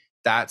me,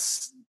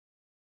 that's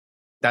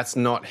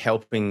not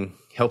helping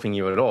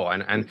you at all.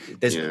 And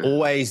there's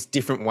always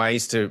different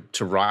ways to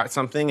write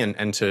something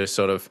and to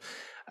sort of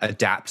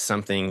adapt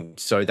something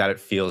so that it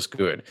feels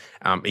good.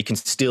 It can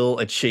still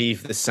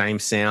achieve the same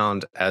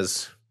sound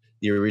as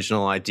the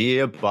original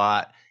idea,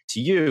 but to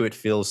you, it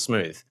feels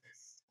smooth.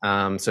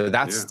 So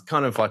that's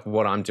kind of like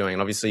what I'm doing.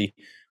 And obviously,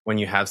 when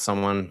you have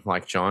someone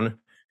like John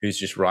who's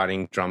just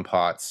writing drum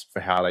parts for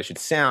how they should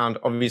sound,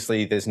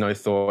 obviously there's no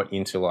thought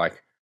into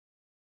like,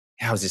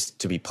 how is this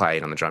to be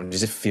played on the drum?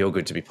 Does it feel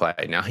good to be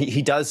played? Now,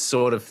 he does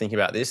sort of think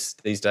about this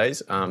these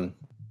days,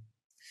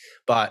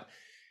 but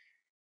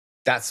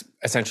that's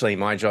essentially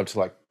my job to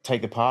like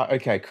take the part.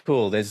 Okay,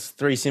 cool. There's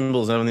 3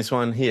 cymbals on this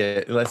one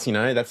here. That's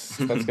going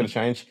to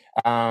change.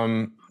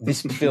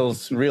 This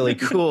feels really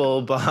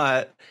cool,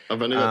 but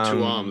I've only got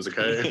 2 arms.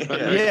 Okay.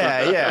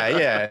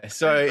 yeah.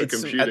 So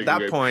it's at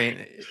that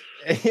point.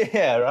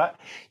 Yeah, right.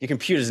 Your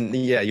computers,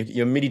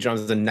 your MIDI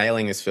drums are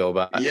nailing this fill,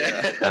 but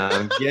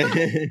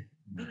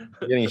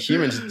getting a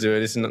human to do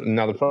it is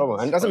another problem.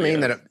 And it doesn't mean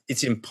that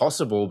it's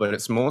impossible, but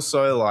it's more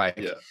so like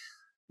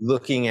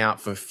looking out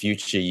for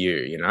future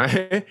you,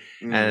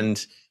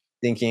 and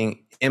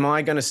thinking, am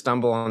I going to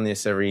stumble on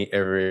this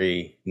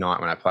every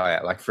night when I play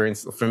it? Like for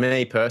instance, for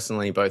me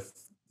personally, both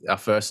our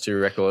first 2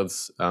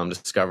 records,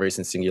 Discoveries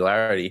and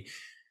Singularity,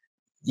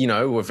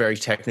 were very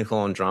technical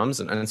on drums,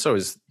 and so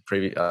is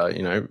previous,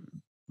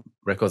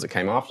 records that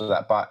came after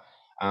that. But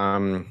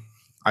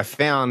I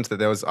found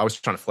that I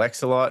was trying to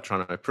flex a lot,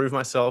 trying to prove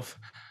myself,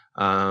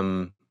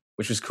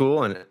 which was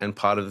cool and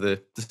part of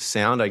the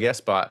sound, I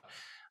guess. But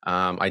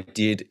I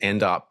did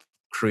end up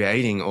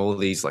creating all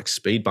these like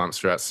speed bumps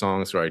throughout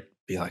songs where I'd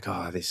be like,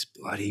 oh, this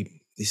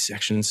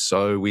section's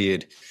so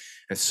weird.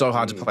 It's so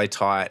hard to play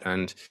tight,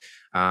 and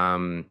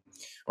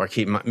or I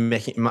keep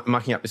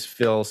mucking up this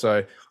fill.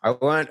 So I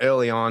learned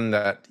early on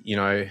that,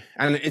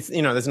 and it's,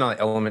 there's another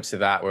element to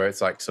that where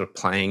it's like sort of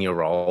playing your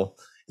role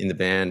in the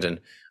band. And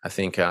I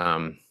think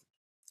a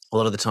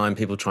lot of the time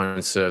people try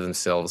and serve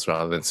themselves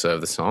rather than serve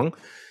the song.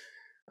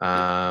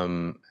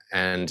 And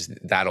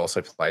that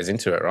also plays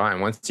into it, right?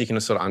 And once you can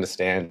sort of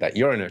understand that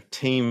you're in a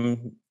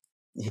team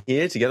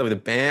here together with a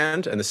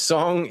band, and the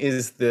song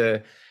is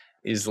the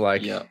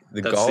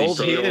goal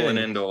the here, and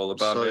end all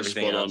above so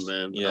everything spot else. On,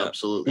 man. Yeah,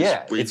 absolutely.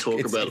 Yeah, we talk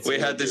about it. We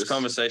had this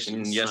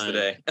conversation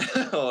yesterday.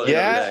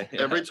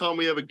 Every time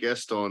we have a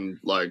guest on,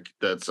 like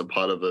that's a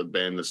part of a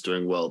band that's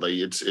doing well,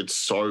 it's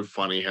so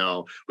funny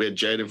how we had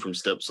Jaden from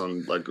Steps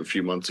on like a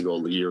few months ago,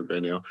 a year ago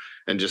now,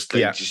 and just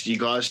you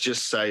guys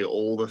just say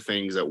all the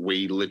things that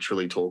we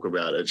literally talk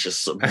about. It's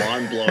just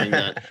mind blowing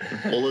that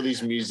all of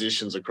these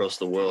musicians across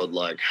the world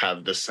like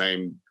have the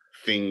same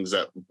things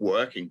that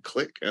work and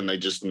click, and they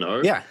just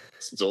know. Yeah,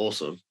 it's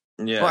awesome.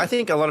 Yeah. Well, I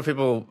think a lot of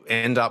people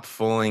end up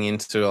falling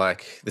into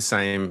like the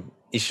same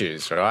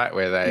issues, right?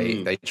 Where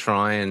they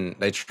try and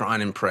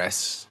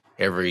impress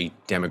every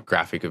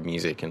demographic of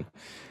music, and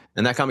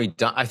that can't be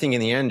done. I think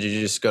in the end, you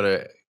just got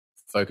to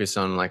focus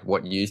on like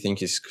what you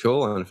think is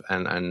cool,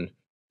 and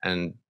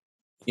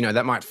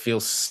that might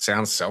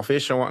sound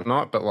selfish or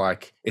whatnot, but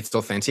like it's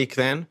authentic.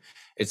 Then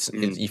it's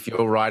if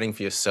you're writing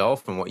for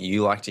yourself and what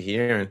you like to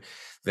hear, and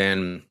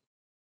then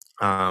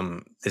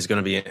there's going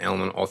to be an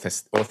element of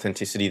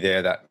authenticity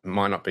there that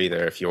might not be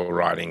there if you're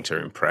writing to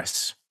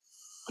impress.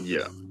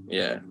 Yeah.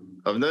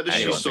 I've noticed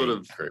you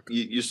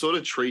sort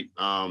of treat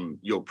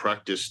your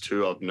practice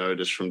too. I've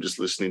noticed from just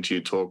listening to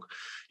you talk,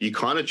 you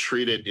kind of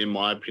treat it, in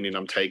my opinion,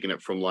 I'm taking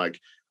it from like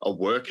a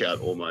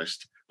workout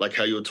almost, like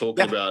how you were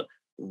talking about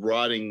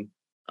writing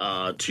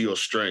to your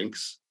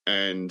strengths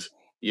and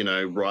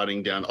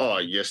writing down,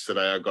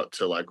 yesterday I got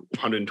to like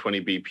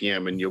 120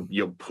 BPM, and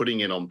you're putting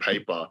it on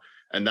paper.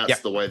 And that's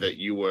the way that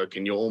you work,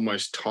 and you're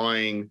almost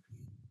tying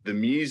the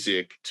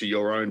music to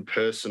your own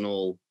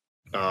personal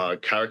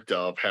character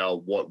of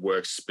what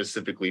works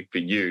specifically for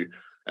you.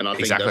 And I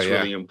think that's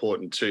really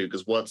important too,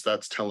 because what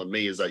that's telling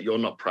me is that you're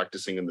not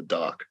practicing in the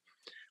dark,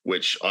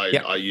 which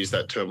I use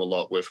that term a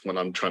lot with when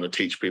I'm trying to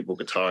teach people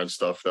guitar and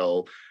stuff.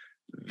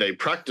 They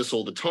practice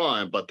all the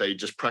time, but they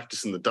just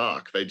practice in the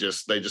dark. They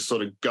just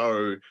sort of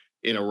go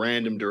in a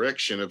random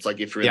direction. It's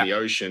like if you're in the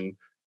ocean,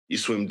 you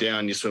swim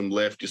down, you swim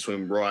left, you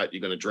swim right, you're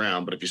going to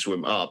drown. But if you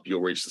swim up,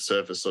 you'll reach the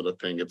surface, sort of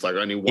thing. It's like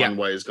only one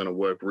way is going to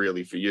work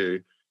really for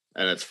you.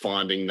 And it's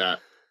finding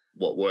that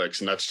what works.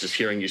 And that's just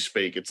hearing you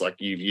speak. It's like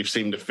you've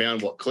seemed to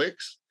found what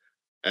clicks.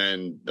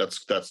 And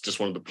that's just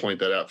wanted to point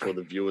that out for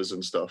the viewers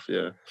and stuff.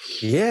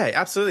 Yeah,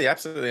 absolutely.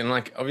 And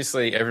like,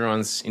 obviously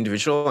everyone's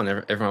individual,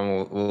 and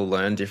everyone will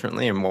learn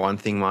differently. And one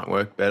thing might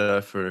work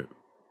better for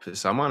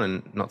someone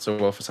and not so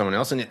well for someone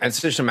else. And it's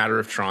just a matter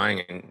of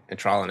trying and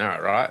trial and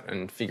error, right?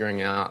 And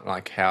figuring out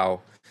like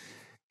how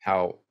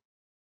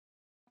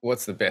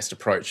what's the best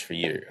approach for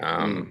you.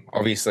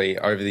 Obviously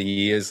over the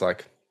years,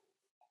 like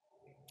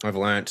I've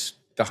learnt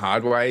the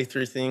hard way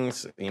through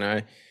things,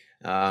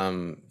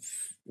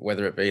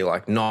 whether it be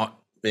like not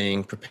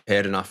being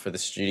prepared enough for the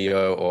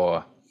studio,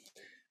 or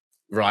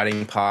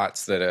writing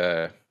parts that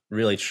are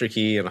really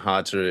tricky and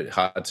hard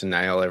to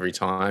nail every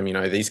time.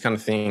 These kind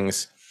of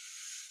things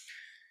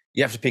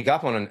you have to pick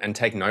up on and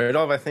take note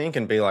of, I think,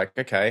 and be like,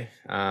 okay,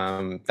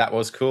 that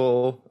was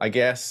cool, I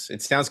guess.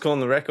 It sounds cool on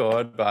the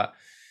record, but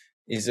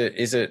is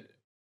it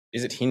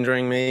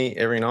hindering me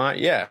every night?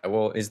 Yeah.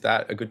 Well, is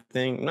that a good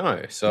thing?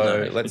 No.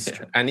 So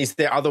and is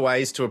there other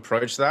ways to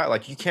approach that?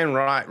 Like you can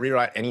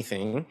rewrite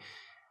anything,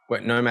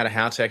 but no matter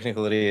how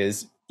technical it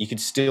is, you could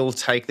still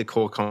take the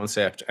core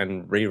concept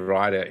and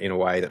rewrite it in a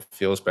way that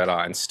feels better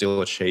and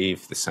still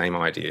achieve the same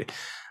idea.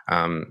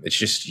 It's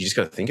just, you just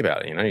got to think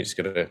about it, you just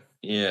got to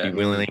be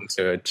willing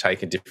to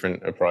take a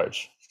different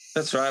approach.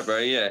 That's right, bro.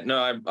 Yeah,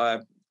 no, I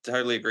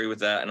totally agree with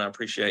that, and I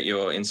appreciate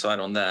your insight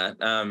on that.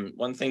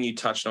 One thing you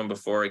touched on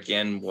before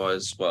again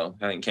was, well,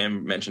 I think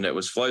Cam mentioned it,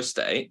 was flow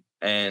state.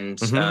 And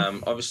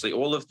obviously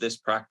all of this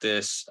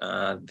practice,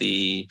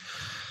 the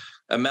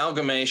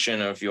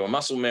amalgamation of your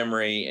muscle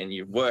memory and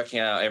your working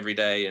out every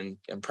day and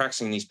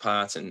practicing these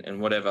parts and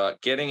whatever,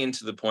 getting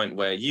into the point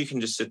where you can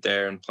just sit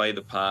there and play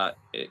the part.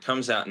 It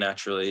comes out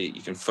naturally.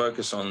 You can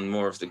focus on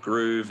more of the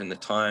groove and the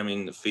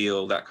timing, the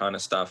feel, that kind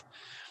of stuff.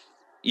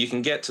 You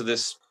can get to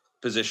this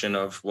position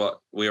of what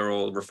we're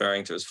all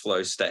referring to as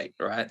flow state,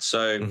 right?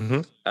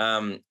 So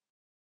can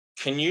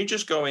you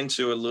just go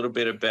into a little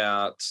bit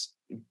about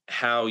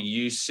how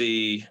you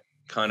see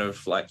kind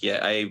of like,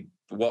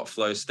 what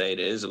flow state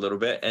is a little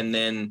bit, and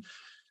then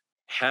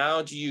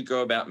how do you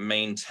go about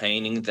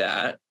maintaining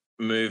that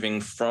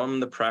moving from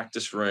the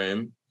practice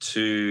room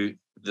to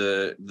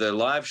the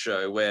live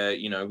show where,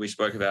 you know, we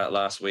spoke about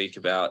last week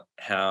about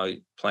how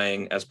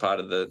playing as part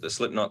of the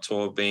Slipknot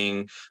tour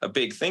being a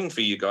big thing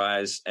for you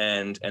guys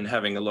and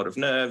having a lot of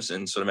nerves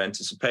and sort of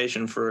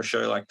anticipation for a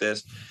show like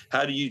this.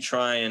 How do you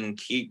try and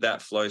keep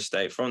that flow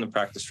state from the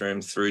practice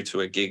room through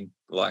to a gig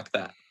like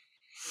that?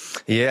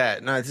 Yeah,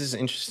 no, this is an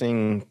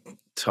interesting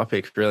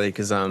topic, really,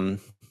 because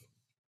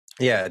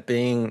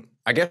being,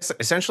 I guess,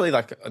 essentially,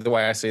 like, the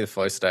way I see the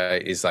flow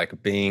state is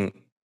like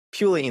being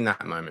purely in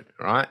that moment,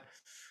 right?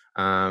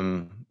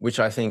 Which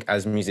I think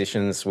as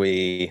musicians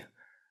we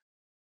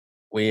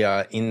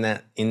are in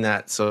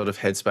that sort of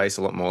headspace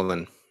a lot more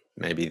than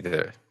maybe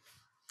the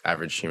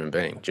average human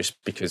being.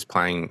 Just because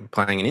playing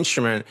an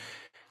instrument,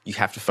 you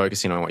have to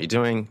focus in on what you're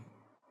doing.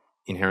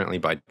 Inherently,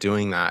 by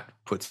doing that,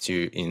 puts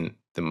you in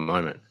the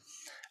moment,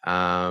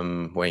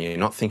 where you're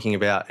not thinking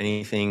about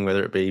anything,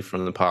 whether it be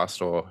from the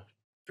past or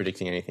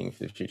predicting anything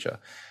for the future.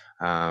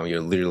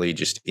 You're literally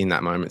just in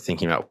that moment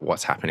thinking about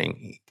what's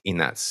happening in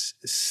that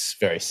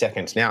very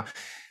second. Now,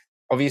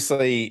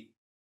 obviously,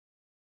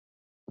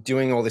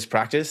 doing all this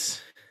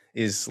practice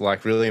is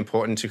like really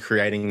important to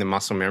creating the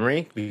muscle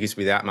memory, because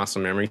without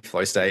muscle memory,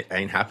 flow state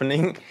ain't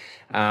happening.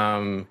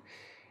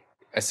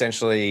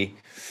 Essentially,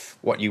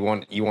 what you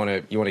want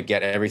to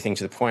get everything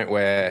to the point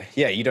where,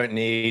 you don't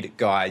need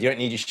guide, you don't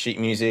need your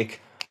sheet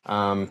music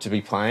to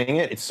be playing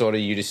it. It's sort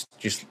of it's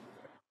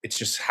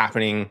just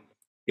happening.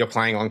 You're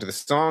playing along to the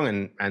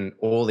song, and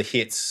all the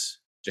hits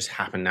just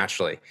happen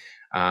naturally.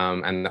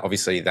 And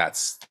obviously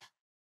that's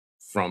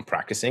from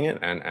practicing it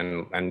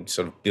and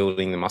sort of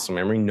building the muscle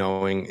memory,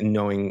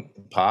 knowing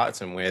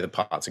parts and where the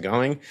parts are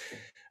going.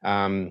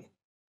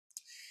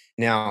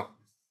 Now,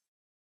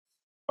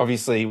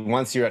 obviously,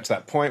 once you're at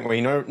that point where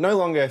you're no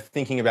longer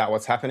thinking about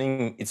what's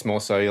happening, it's more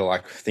so you're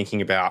like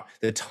thinking about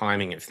the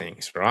timing of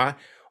things, right?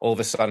 All of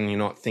a sudden, you're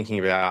not thinking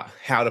about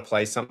how to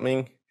play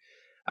something.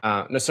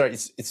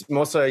 It's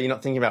more so you're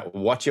not thinking about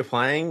what you're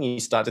playing. You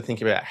start to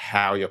think about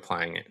how you're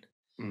playing it.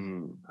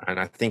 And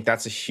I think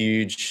that's a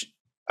huge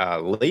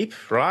leap,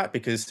 right?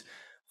 Because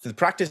for the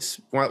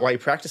practice, while you're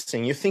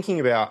practicing, you're thinking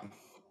about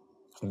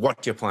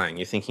what you're playing.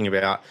 You're thinking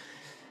about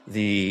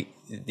the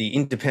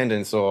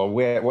independence, or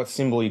what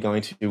symbol you're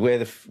going to,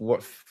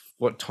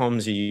 what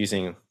toms you're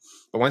using.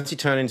 But once you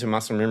turn into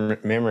muscle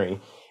memory,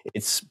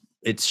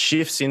 it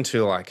shifts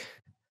into like,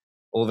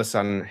 all of a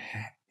sudden,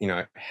 you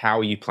know, how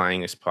are you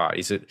playing this part?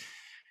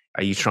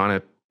 Are you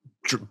trying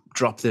to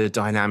drop the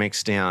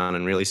dynamics down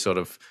and really sort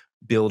of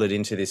build it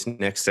into this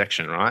next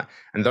section, right?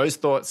 And those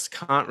thoughts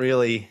can't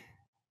really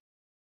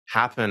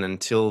happen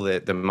until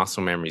the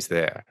muscle memory's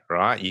there,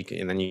 right?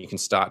 And then you can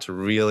start to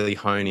really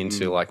hone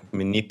into like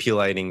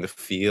manipulating the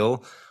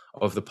feel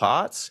of the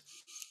parts.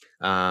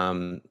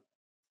 And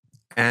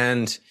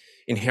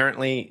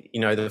inherently, you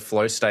know, the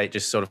flow state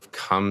just sort of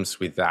comes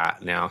with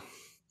that. Now,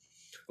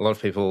 a lot of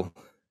people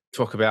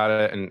talk about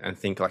it and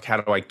think like,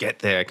 how do I get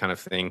there, kind of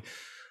thing.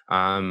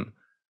 I'm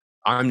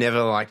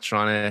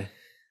never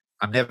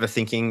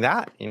thinking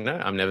that, you know,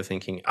 I'm never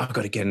thinking, I've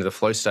got to get into the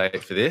flow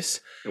state for this.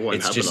 It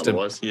won't happen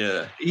otherwise.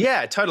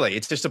 Yeah, totally.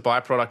 It's just a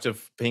byproduct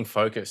of being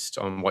focused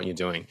on what you're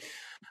doing.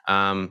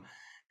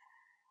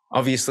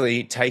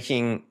 Obviously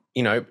taking,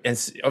 you know,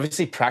 and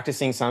obviously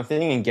practicing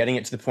something and getting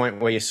it to the point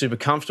where you're super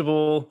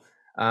comfortable,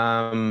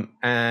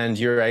 and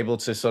you're able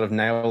to sort of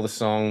nail the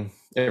song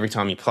every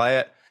time you play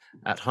it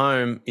at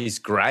home is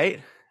great.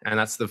 And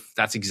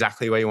that's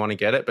exactly where you want to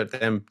get it. But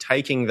then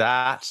taking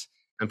that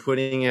and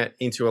putting it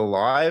into a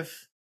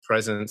live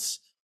presence,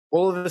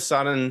 all of a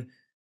sudden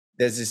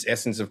there's this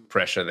essence of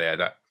pressure there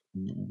that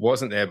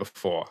wasn't there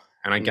before.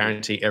 And I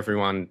guarantee every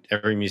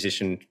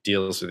musician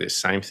deals with this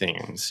same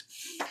things.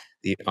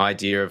 The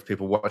idea of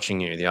people watching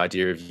you, the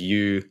idea of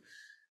you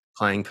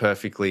playing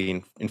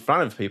perfectly in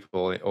front of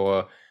people,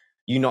 or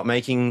you not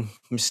making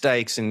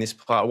mistakes in this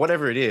part,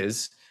 whatever it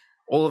is,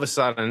 all of a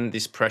sudden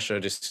this pressure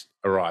just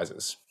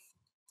arises.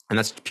 And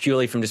that's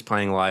purely from just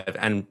playing live.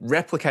 And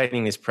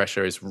replicating this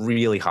pressure is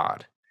really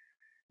hard.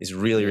 It's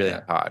really, really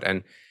hard.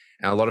 And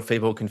a lot of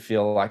people can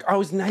feel like, I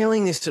was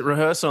nailing this at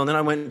rehearsal, and then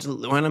I went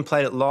and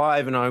played it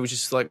live, and I was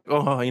just like,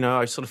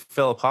 I sort of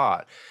fell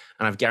apart.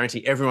 And I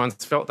guarantee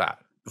everyone's felt that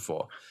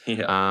before.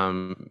 Yeah.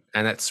 And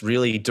that's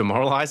really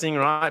demoralizing,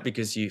 right?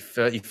 Because you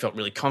felt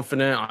really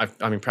confident. I've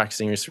been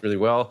practicing this really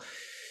well.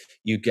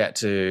 You get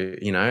to,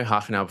 you know,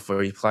 half an hour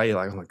before you play, you're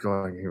like, oh my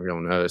God, I'm getting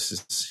real nervous.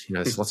 It's, you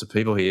know, there's lots of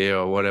people here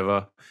or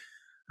whatever.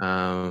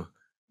 Or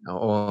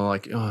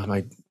like,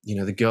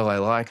 the girl I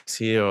like's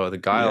here, or the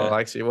guy I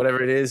like's here,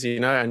 whatever it is, you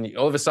know, and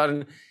all of a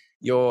sudden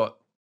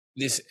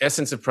this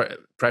essence of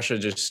pressure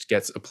just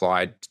gets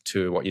applied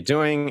to what you're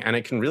doing, and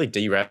it can really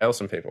derail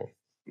some people.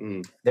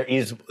 There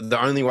is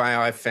the only way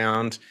I've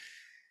found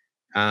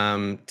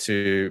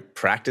to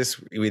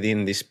practice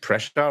within this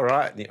pressure,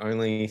 right? The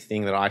only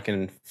thing that I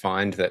can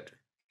find that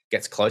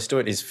gets close to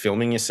it is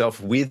filming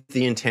yourself with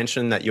the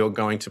intention that you're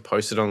going to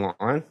post it online.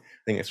 I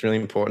think it's really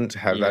important to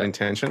have that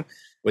intention.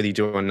 Whether you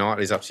do it or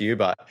not is up to you.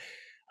 But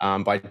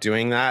by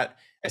doing that,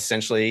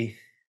 essentially,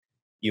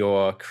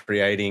 you're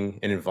creating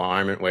an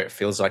environment where it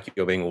feels like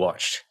you're being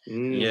watched.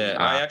 Yeah,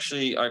 I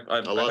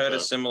heard a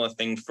similar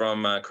thing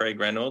from Craig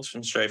Reynolds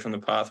from Straight from the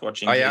Path,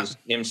 watching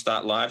him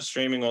start live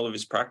streaming all of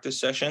his practice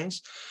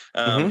sessions.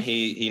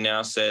 He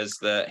now says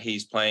that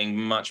he's playing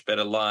much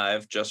better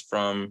live just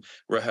from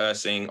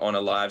rehearsing on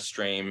a live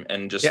stream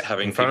and just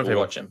having people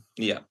watch him.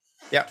 Yeah.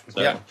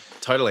 Yeah,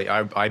 totally.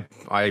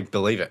 I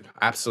believe it.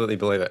 Absolutely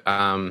believe it.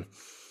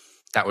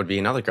 That would be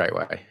another great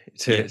way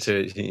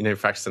to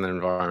practice in that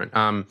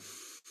environment.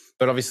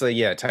 But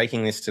obviously,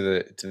 taking this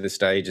to the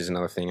stage is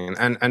another thing,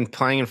 and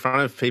playing in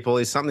front of people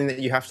is something that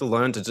you have to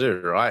learn to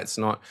do, right? It's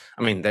not.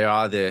 I mean, there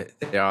are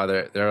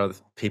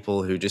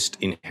people who just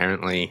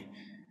inherently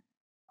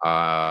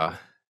are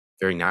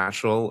very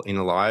natural in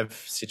a live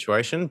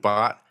situation,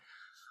 but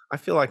I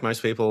feel like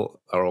most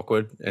people are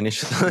awkward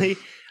initially,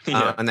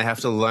 and they have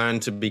to learn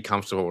to be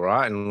comfortable,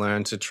 right, and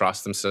learn to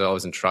trust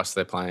themselves and trust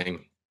their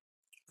playing,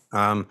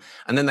 and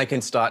then they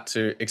can start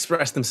to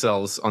express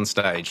themselves on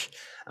stage.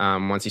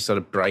 Once you sort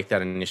of break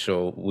that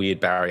initial weird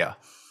barrier.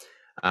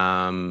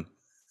 Now,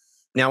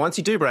 once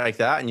you do break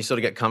that and you sort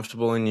of get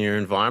comfortable in your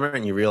environment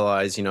and you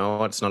realize, you know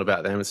what, it's not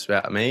about them, it's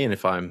about me. And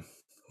if I'm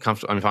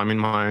comfortable, if I'm in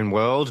my own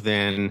world,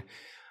 then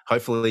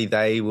hopefully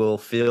they will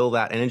feel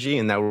that energy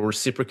and they will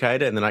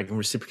reciprocate it, and then I can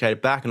reciprocate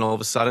it back. And all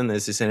of a sudden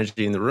there's this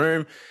energy in the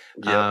room.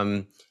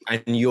 And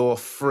you're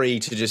free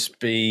to just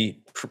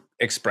be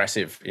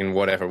expressive in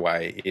whatever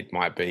way it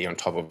might be on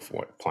top of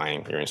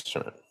playing your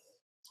instrument.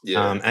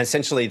 And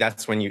essentially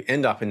that's when you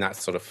end up in that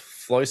sort of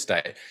flow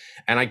state.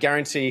 And I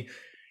guarantee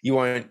there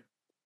won't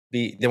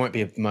be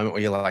a moment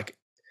where you're like,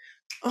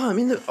 I'm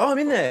in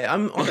there.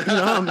 I'm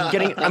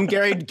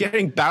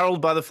getting barreled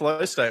by the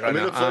flow state right now.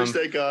 I'm in the flow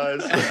state,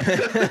 guys.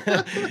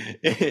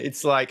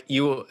 It's like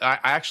I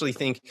actually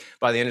think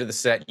by the end of the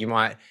set, you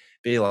might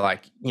be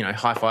like,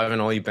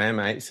 high-fiving all your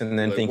bandmates and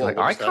then think like,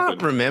 I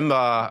can't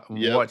remember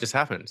what just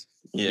happened.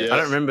 I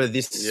don't remember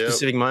this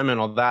specific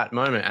moment or that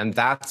moment. And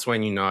that's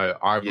when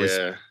I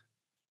was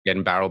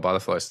getting barreled by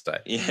the flow state.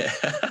 Yeah.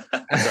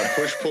 That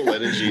push-pull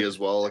energy as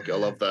well. Like, I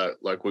love that,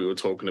 like we were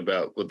talking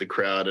about with the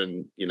crowd,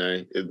 and,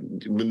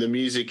 when the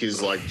music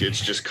is like,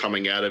 it's just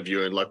coming out of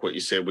you, and like what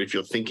you said, if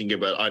you're thinking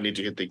about, I need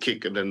to hit the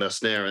kick and then the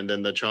snare and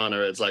then the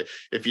chana, it's like,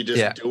 if you're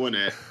just doing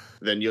it,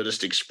 then you're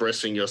just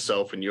expressing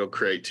yourself and your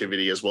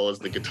creativity, as well as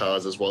the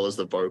guitars, as well as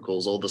the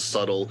vocals, all the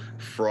subtle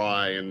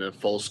fry and the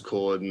false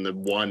chord and the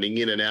winding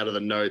in and out of the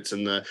notes,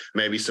 and the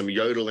maybe some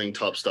yodeling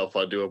type stuff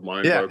I do of my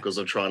own vocals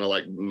of trying to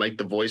like make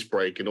the voice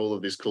break and all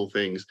of these cool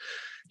things.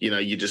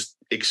 You're just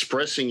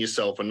expressing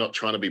yourself and not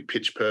trying to be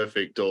pitch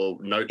perfect or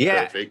note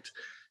perfect.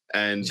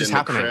 And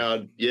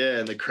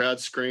then the crowd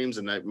screams,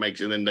 and that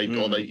makes, and then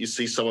you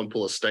see someone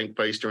pull a stank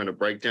face during a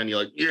breakdown. You're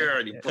like,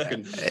 and you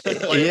fucking play a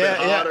bit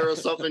harder or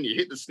something. You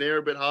hit the snare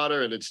a bit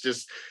harder, and it's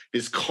just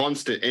this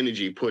constant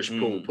energy, push,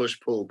 pull, push,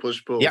 pull,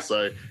 push, pull. Yep.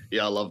 So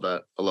I love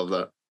that.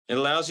 It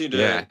allows you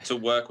to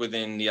work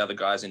within the other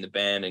guys in the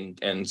band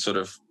and sort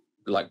of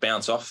like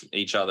bounce off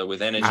each other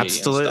with energy.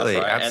 Absolutely,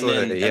 and stuff, right?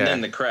 absolutely. And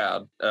then the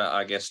crowd,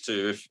 I guess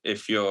too,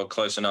 if you're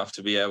close enough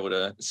to be able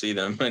to see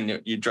them,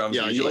 and your drums.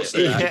 Yeah, your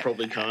stage you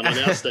probably can't. On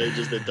our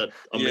stages, that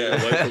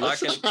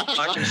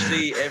I can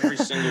see every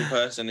single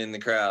person in the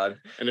crowd,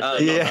 and if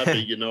they're not happy,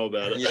 you know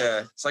about it.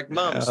 Yeah, it's like,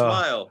 Mum,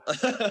 smile.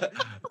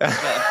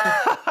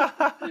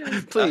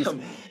 Please,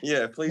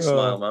 please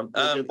smile, Mum.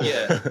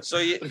 So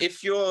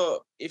if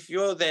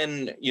you're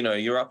then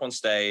you're up on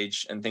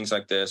stage and things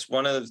like this,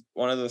 one of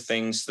the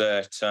things that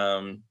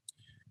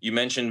you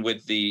mentioned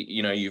with the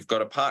you've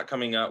got a part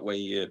coming up where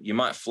you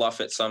might fluff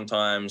it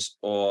sometimes,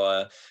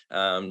 or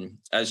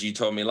as you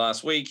told me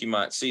last week, you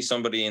might see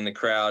somebody in the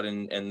crowd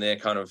and they're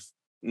kind of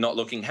not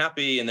looking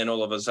happy, and then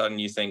all of a sudden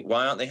you think,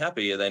 why aren't they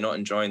happy? Are they not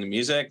enjoying the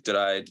music? Did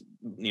I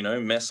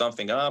mess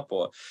something up?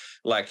 Or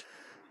like,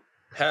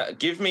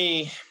 give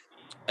me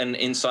an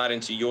insight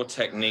into your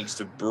techniques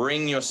to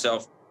bring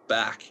yourself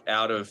back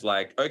out of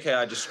like, okay,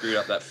 I just screwed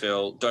up that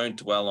fill. Don't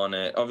dwell on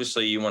it.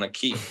 Obviously, you want to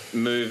keep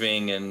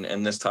moving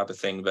and this type of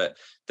thing, but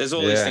there's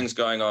all these things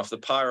going off. The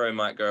pyro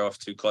might go off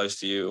too close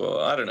to you,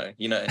 or I don't know.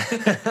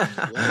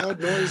 Loud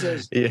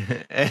noises.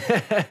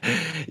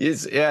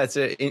 It's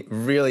a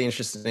really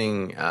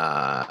interesting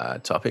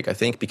topic, I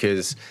think,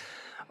 because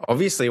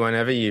obviously,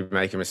 whenever you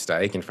make a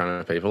mistake in front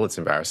of people, it's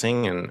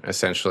embarrassing, and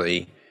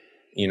essentially,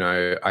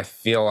 I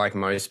feel like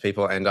most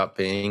people end up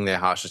being their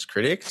harshest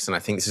critics. And I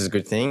think this is a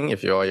good thing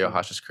if you're your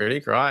harshest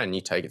critic, right? And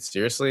you take it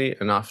seriously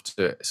enough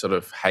to sort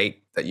of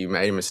hate that you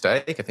made a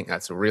mistake. I think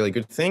that's a really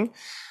good thing.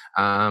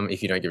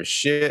 If you don't give a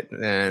shit,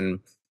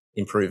 then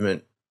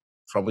improvement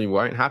probably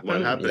won't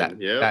happen.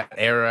 That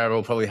error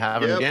will probably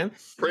happen again.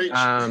 Preach.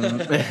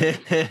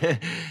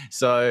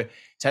 So,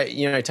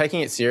 taking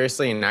it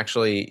seriously and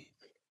actually...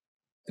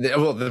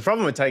 Well, the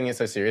problem with taking it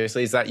so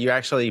seriously is that you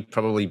actually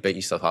probably beat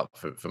yourself up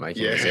for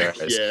making those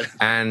errors. Yeah.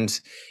 And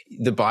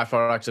the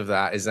byproduct of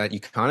that is that you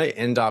kind of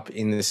end up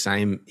in the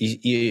same.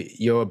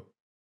 You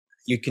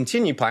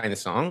continue playing the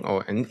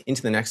song and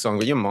into the next song,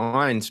 but your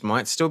mind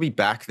might still be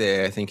back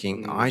there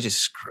thinking,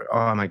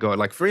 oh my God.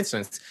 Like, for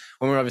instance,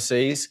 when we're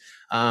overseas,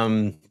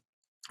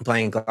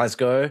 playing in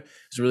Glasgow.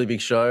 It's a really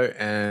big show,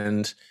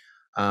 and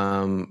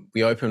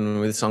we open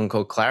with a song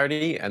called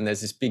Clarity, and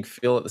there's this big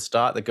fill at the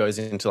start that goes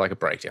into like a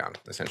breakdown,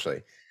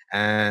 essentially.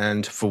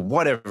 And for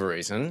whatever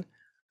reason,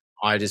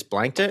 I just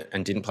blanked it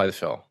and didn't play the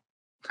fill,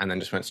 and then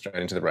just went straight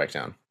into the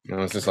breakdown. And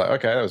I was just like,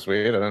 okay, that was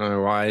weird. I don't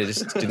know why I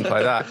just didn't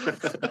play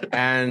that.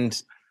 And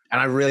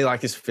I really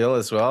like this fill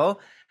as well.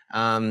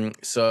 And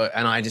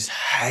I just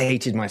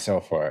hated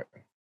myself for it.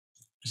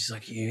 She's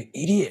like, you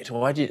idiot.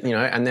 Why did you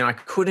know? And then I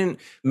couldn't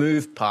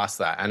move past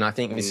that. And I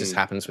think this just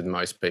happens with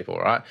most people,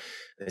 right?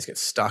 They just get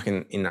stuck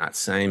in that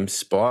same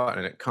spot,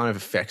 and it kind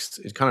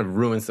of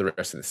ruins the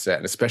rest of the set.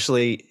 And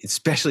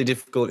especially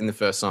difficult in the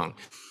first song.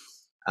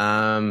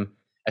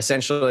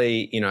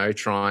 Essentially,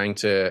 trying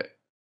to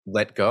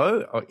let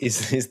go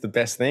is the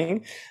best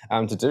thing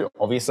to do,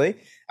 obviously.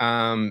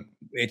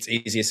 It's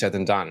easier said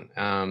than done.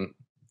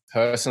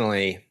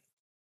 Personally,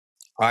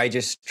 I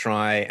just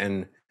try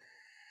and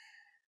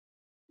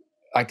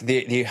like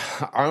I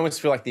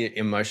almost feel like the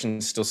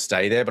emotions still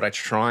stay there, but I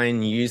try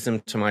and use them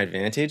to my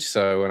advantage.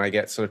 So when I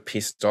get sort of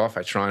pissed off,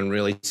 I try and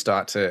really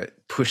start to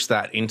push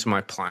that into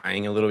my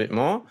playing a little bit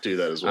more. Do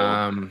that as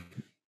well.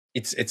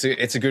 It's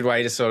a good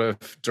way to sort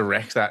of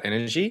direct that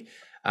energy.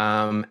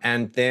 And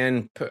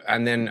then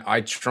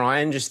I try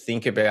and just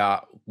think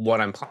about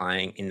what I'm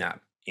playing in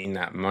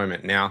that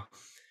moment. Now,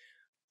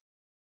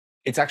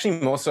 it's actually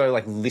more so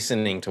like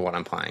listening to what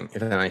I'm playing, if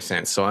that makes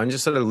sense. So I'm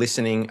just sort of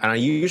listening, and I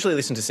usually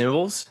listen to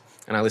cymbals,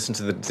 and I listen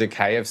to the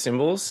decay of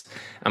cymbals.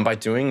 And by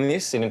doing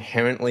this, it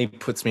inherently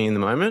puts me in the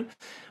moment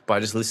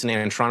by just listening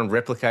and trying to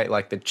replicate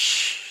like the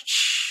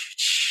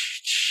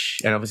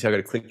and obviously I've got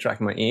a click track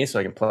in my ear so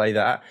I can play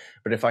that.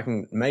 But if I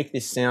can make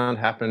this sound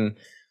happen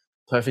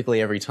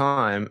perfectly every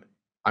time,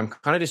 I'm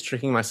kind of just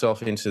tricking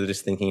myself into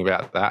just thinking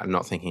about that and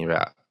not thinking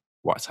about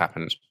what's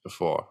happened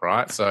before,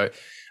 right? So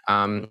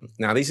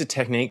now these are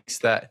techniques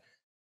that,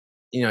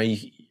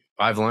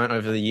 I've learned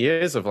over the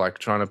years of like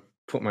trying to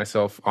put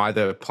myself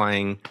either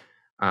playing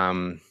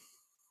bang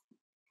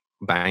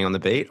on the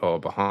beat or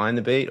behind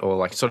the beat, or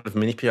like sort of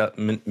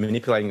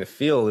manipulating the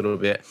feel a little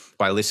bit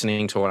by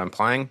listening to what I'm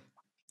playing.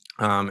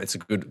 It's a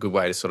good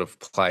way to sort of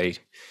play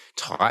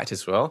tight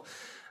as well.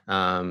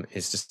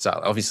 Is just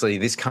obviously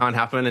this can't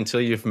happen until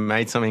you've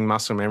made something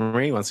muscle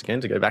memory. Once again,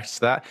 to go back to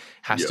that,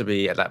 has to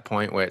be at that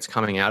point where it's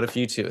coming out of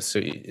you too. So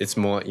it's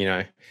more,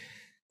 the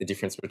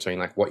difference between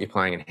like what you're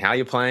playing and how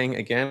you're playing.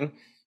 Again,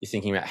 you're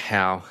thinking about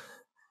how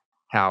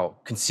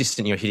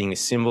consistent you're hitting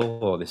this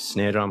cymbal or this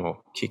snare drum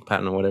or kick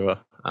pattern or whatever.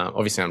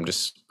 Obviously, I'm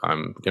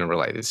going to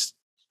relate this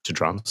to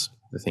drums,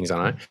 the things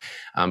I know,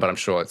 but I'm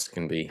sure it's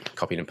going to be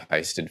copied and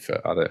pasted for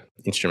other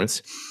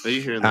instruments. Are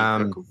you hearing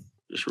that?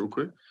 Just real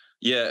quick.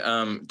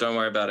 Yeah, don't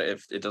worry about it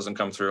if it doesn't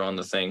come through on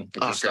the thing.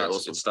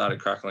 It started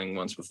crackling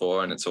once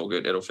before, and it's all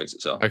good. It'll fix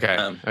itself. Okay.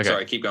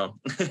 Sorry, keep going.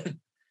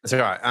 That's all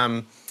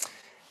right.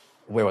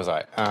 Where was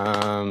I?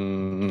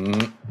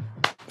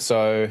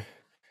 So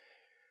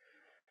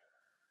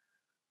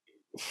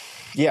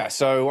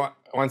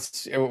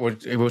once we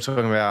were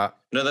talking about.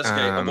 No, that's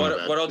okay.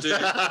 What I'll do?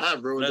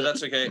 No,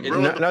 that's okay.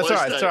 No, it's all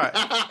right. It's all right.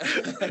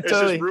 It's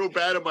just real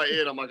bad in my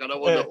ear. I'm like, I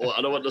don't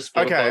want to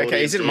spoil.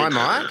 Okay. Is it my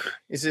mic?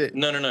 Is it?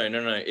 No.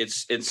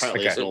 It's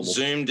okay.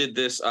 Zoom did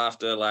this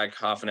after like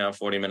half an hour,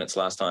 40 minutes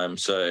last time.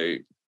 So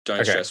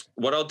don't stress.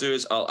 What I'll do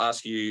is I'll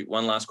ask you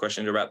one last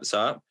question to wrap this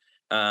up.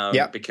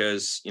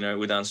 Because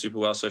we've done super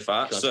well so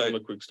far. Can I tell them a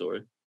quick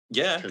story?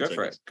 Yeah, go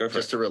for it.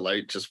 Just to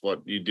relate, just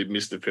what you did,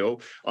 Mr.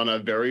 Phil, on our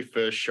very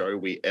first show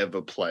we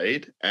ever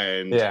played,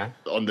 and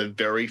on the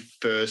very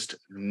first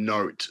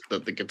note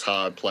that the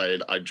guitar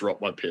played, I dropped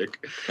my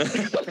pick.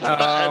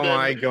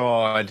 My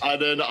God!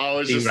 And then I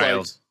was just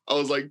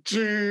like,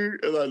 "Gee,"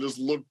 and I just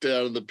looked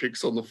down at the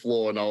picks on the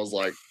floor, and I was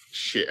like,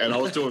 "Shit!" And I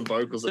was doing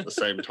vocals at the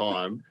same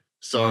time,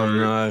 so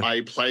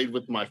I played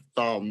with my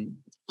thumb.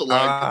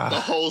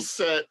 The whole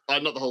set,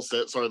 not the whole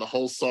set, sorry, the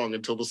whole song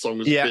until the song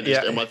was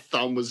finished, and my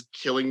thumb was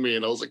killing me,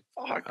 and I was like,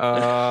 fuck.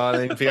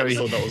 I thought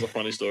that was a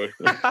funny story.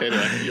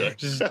 Anyway,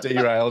 just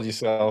derailed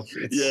yourself.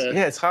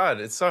 It's hard.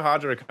 It's so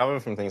hard to recover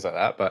from things like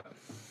that, but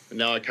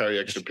now I carry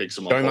extra picks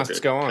in my pocket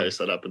must go on. in case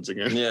that happens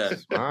again. Yeah.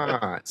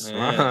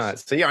 Smart.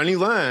 So you only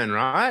learn,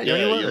 right? You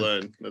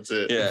learn. That's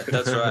it. Yeah,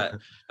 that's right.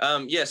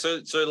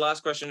 So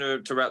last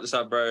question to wrap this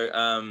up,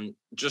 bro.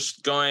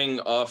 Just going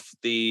off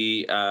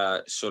the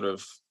sort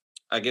of,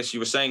 I guess you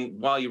were saying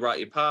while you write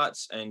your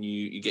parts and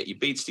you get your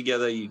beats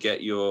together, you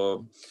get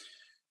your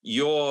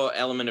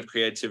element of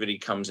creativity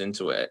comes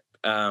into it.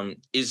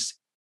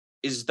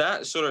 Is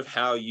that sort of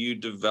how you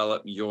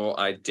develop your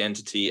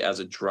identity as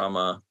a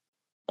drummer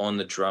on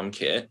the drum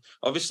kit?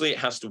 Obviously, it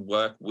has to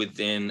work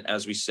within,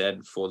 as we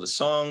said, for the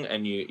song.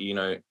 And you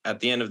know,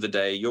 at the end of the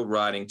day, you're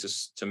writing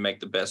to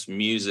make the best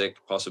music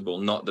possible,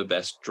 not the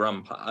best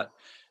drum part.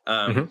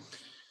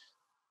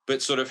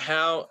 But sort of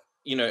how,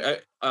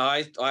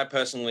 I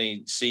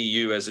personally see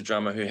you as a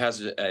drummer who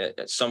has a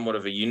somewhat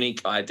of a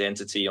unique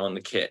identity on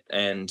the kit,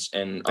 and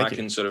I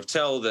can sort of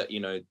tell that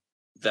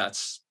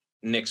that's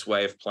Nick's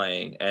way of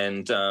playing,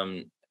 and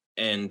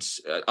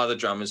other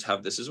drummers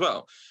have this as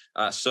well.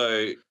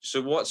 So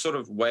what sort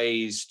of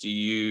ways do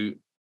you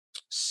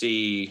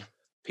see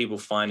people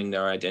finding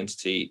their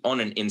identity on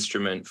an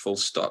instrument, full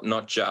stop,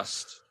 not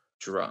just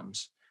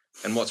drums?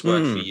 And what's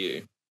worked for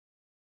you?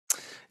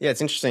 Yeah,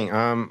 it's interesting.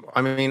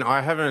 I mean,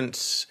 I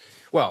haven't.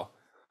 Well,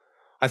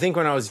 I think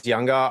when I was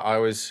younger, I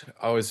was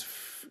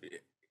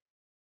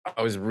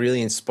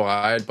really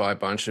inspired by a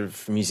bunch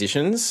of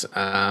musicians,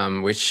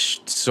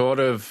 which sort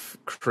of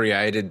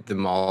created the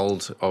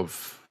mold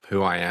of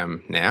who I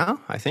am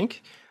now, I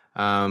think.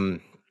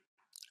 And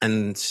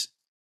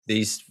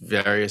these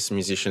various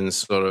musicians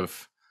sort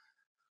of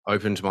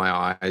opened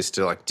my eyes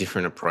to like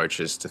different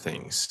approaches to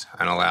things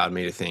and allowed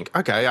me to think,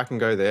 okay, I can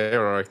go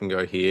there or I can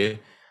go here.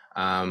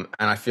 And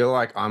I feel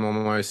like I'm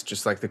almost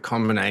just like the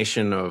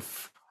combination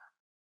of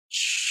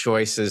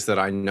choices that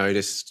I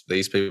noticed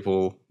these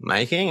people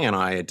making, and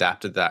I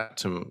adapted that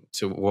to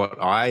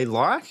what I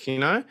like.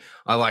 I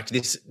liked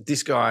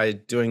this guy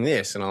doing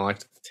this, and I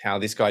liked how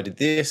this guy did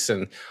this,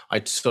 and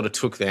I sort of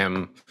took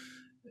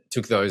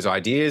those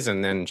ideas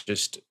and then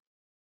just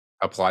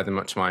applied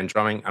them to my own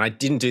drumming. And I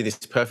didn't do this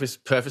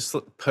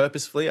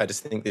purposefully. I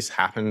just think this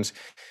happened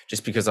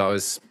just because I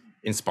was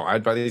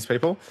inspired by these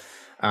people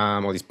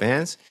or these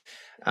bands.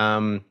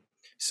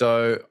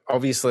 So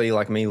obviously,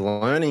 like me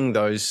learning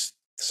those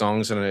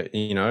songs and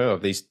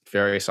of these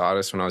various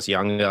artists when I was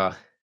younger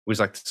was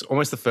like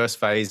almost the first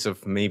phase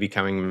of me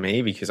becoming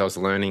me, because I was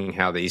learning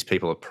how these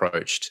people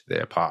approached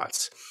their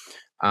parts.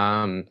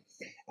 And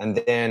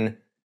then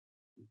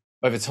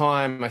over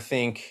time, I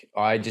think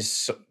I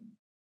just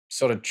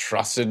sort of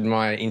trusted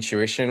my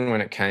intuition when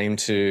it came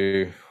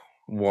to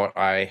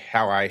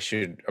how I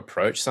should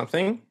approach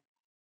something.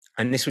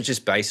 And this was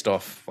just based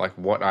off like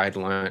what I'd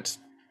learnt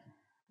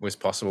was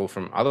possible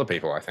from other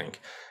people, I think.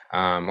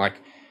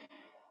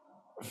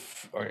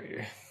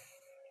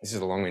 This is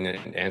a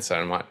long-winded answer.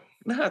 I might.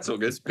 No, that's all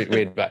good. It's a bit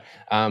weird, but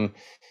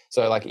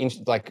so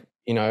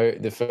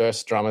the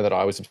first drummer that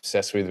I was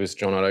obsessed with was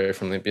John Otto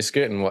from Limp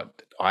Bizkit, and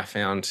what I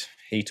found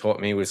he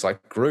taught me was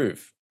like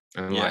groove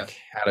and like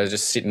how to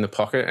just sit in the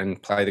pocket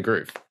and play the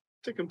groove.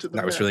 Take him to the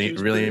that was really,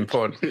 really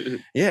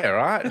important. Yeah,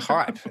 right.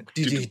 Hype.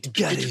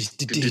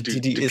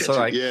 It's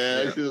like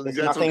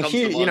nothing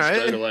huge.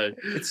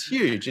 It's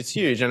huge. It's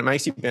huge, and it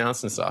makes you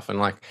bounce and stuff. And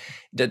like,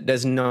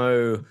 there's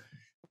nothing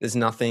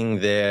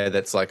there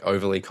that's like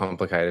overly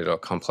complicated or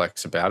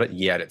complex about it.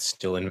 Yet it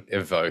still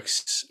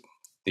evokes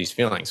these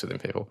feelings within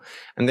people.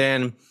 And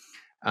then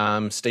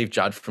Steve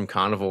Judd from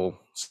Carnival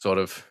sort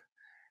of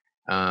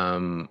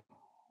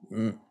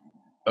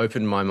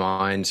opened my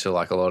mind to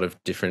like a lot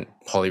of different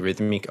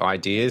polyrhythmic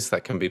ideas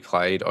that can be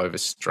played over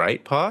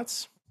straight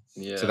parts.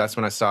 Yeah. So that's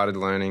when I started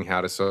learning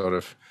how to sort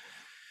of,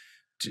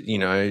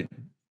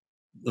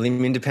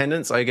 limb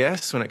independence, I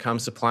guess, when it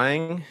comes to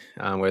playing,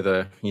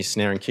 whether your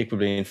snare and kick would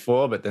be in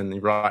 4, but then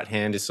the right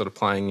hand is sort of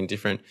playing in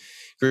different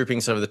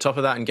groupings over the top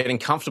of that and getting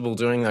comfortable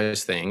doing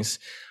those things.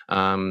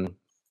 And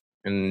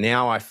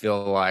now I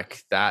feel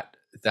like that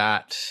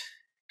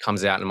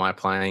comes out in my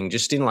playing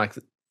just in like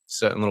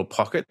certain little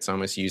pockets. I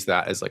almost use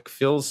that as like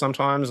fills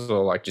sometimes,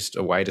 or like just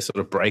a way to sort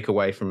of break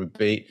away from a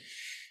beat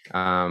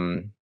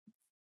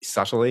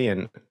subtly,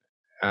 and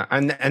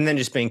then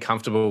just being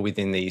comfortable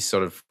within these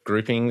sort of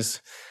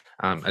groupings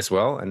as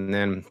well. And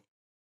then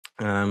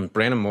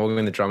Brandon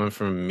Morgan, the drummer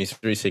from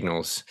Misery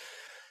Signals,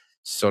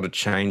 sort of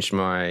changed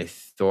my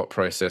thought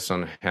process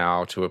on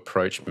how to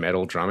approach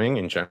metal drumming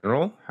in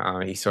general.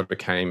 He sort of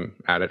came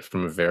at it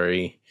from a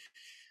very,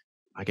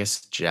 I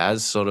guess,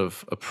 jazz sort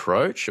of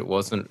approach. It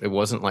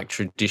wasn't like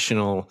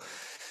traditional,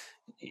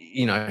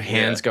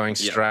 hands going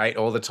straight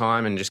all the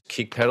time and just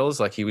kick pedals.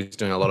 Like he was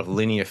doing a lot of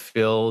linear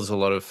fills, a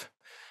lot of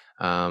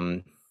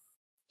kind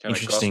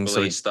interesting of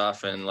sort of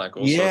stuff and like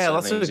all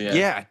sorts of things.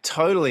 Yeah,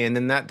 totally. And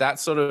then that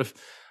sort of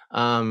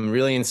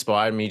really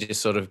inspired me to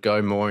sort of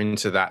go more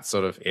into that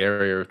sort of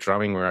area of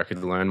drumming where I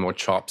could learn more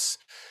chops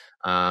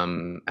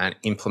and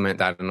implement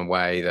that in a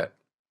way that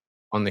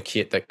on the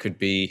kit that could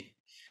be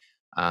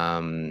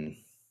that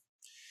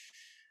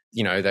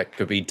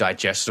could be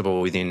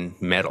digestible within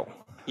metal,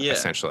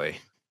 essentially.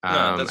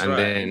 No, that's right.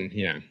 Then,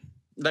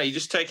 No, you're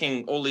just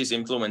taking all these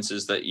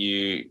influences that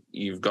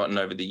you've gotten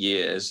over the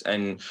years,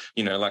 and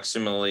like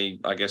similarly,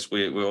 I guess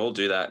we all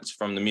do that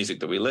from the music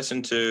that we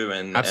listen to,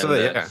 and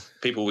absolutely, and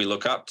people we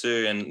look up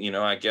to, and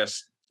I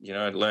guess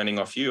learning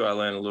off you, I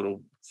learn a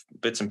little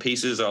bits and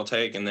pieces I'll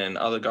take, and then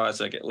other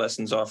guys I get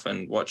lessons off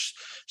and watch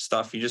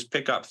stuff. You just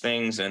pick up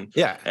things, and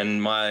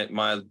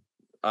my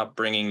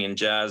upbringing in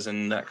jazz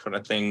and that kind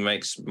of thing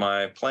makes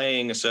my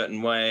playing a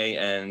certain way,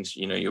 and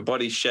your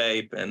body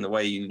shape and the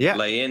way you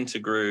lay into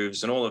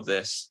grooves and all of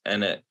this,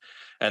 and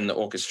the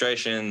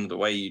orchestration, the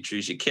way you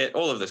choose your kit,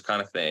 all of this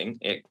kind of thing,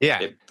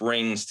 it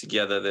brings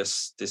together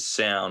this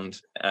sound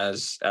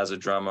as a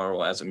drummer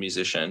or as a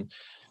musician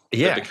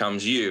that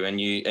becomes you, and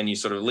you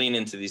sort of lean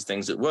into these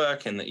things that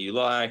work and that you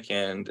like,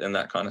 and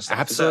that kind of stuff.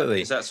 Absolutely.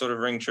 Does that sort of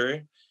ring true?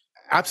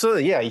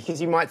 Absolutely, yeah,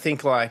 because you might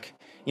think like,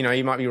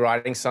 you might be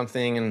writing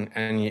something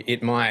and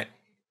it might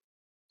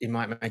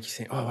make you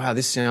think, oh wow,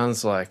 this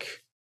sounds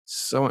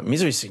so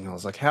misery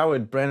signals. Like, how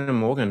would Brandon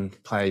Morgan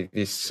play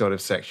this sort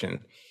of section?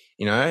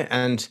 You know,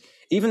 and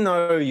even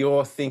though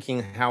you're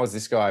thinking, how has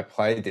this guy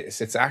played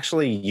this? It's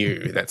actually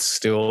you that's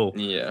still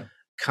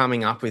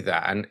coming up with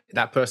that. And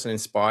that person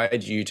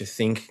inspired you to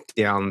think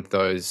down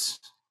those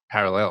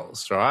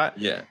parallels, right?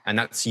 Yeah. And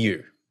that's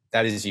you.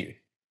 That is you.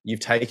 You've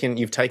taken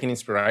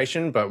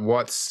inspiration, but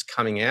what's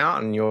coming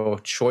out and your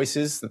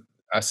choices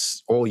are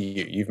all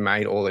you. You've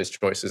made all those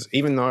choices.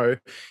 Even though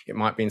it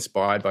might be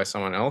inspired by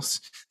someone else,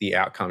 the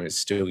outcome is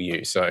still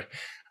you. So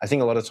I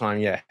think a lot of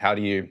time, how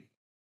do you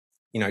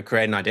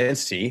create an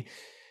identity?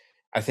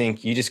 I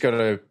think you just got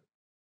to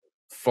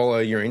follow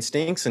your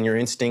instincts, and your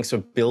instincts are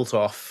built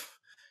off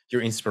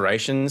your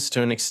inspirations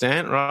to an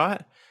extent,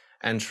 right?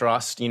 And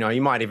trust,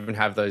 you might even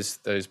have those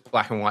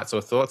black and white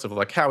sort of thoughts of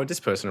like, how would this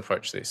person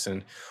approach this?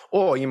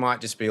 Or you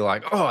might just be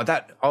like,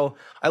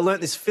 I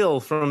learned this fill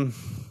from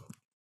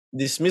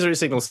this Misery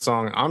Signal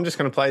song. I'm just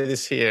going to play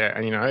this here.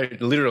 And,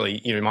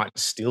 literally, you might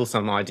steal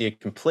some idea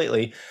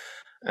completely.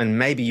 And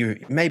maybe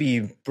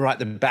you write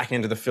the back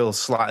end of the fill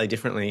slightly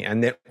differently.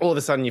 And then all of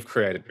a sudden you've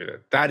created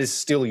it. That is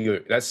still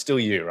you. That's still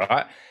you,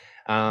 right?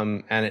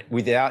 And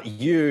without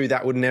you,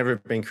 that would never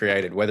have been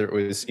created, whether it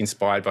was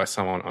inspired by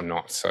someone or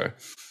not. So,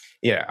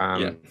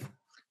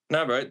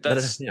 No, bro,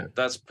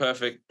 that's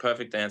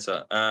perfect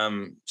answer.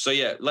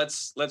 So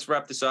let's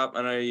wrap this up.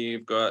 I know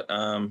you've got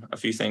a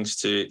few things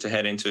to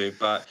head into,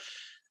 but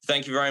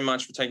thank you very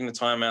much for taking the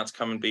time out to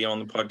come and be on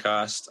the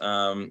podcast.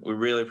 We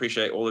really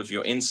appreciate all of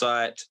your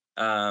insight.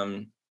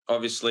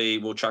 Obviously,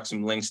 we'll chuck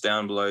some links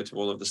down below to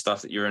all of the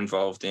stuff that you're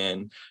involved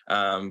in.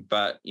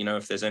 But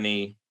if there's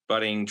any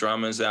budding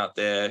drummers out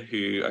there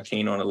who are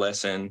keen on a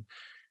lesson,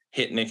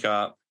 hit Nick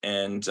up.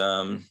 And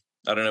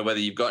I don't know whether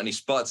you've got any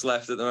spots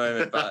left at the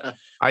moment, but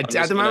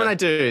at the moment I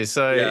do.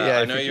 So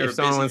I know you're a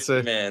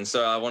busy man.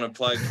 So I want to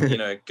plug,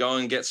 go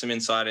and get some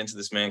insight into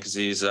this man, because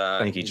he's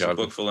a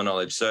book full of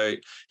knowledge. So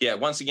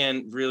once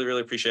again, really,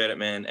 really appreciate it,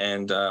 man.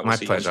 And we'll my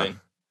see pleasure. you soon.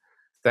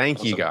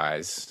 Thank you,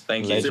 guys.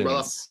 Thank you.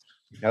 Legends.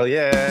 Hell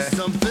yeah.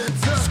 Something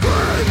to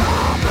scream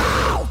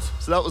about.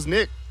 So that was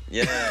Nick.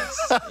 Yes.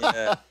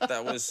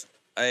 That was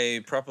a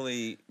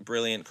properly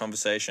brilliant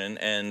conversation,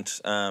 and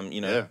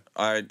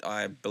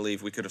I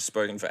believe we could have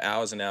spoken for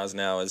hours and hours and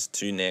hours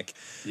to Nick.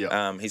 He's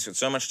got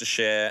so much to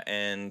share,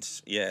 and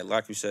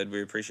like we said,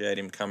 we appreciate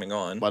him coming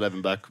on. Might have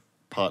him back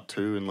part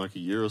 2 in like a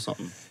year or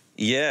something.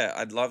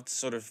 I'd love to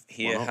sort of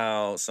hear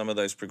how some of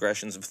those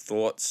progressions of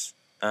thoughts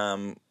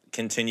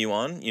continue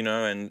on,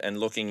 and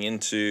looking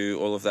into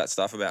all of that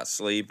stuff about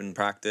sleep and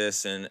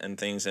practice and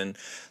things. And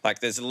like,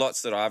 there's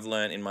lots that I've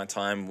learned in my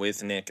time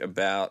with Nick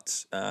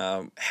about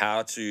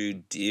how to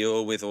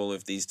deal with all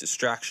of these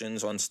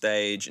distractions on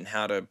stage, and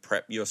how to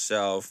prep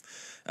yourself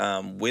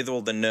with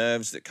all the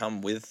nerves that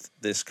come with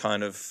this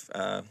kind of,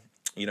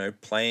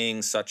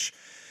 playing such...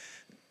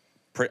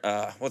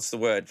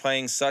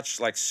 playing such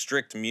like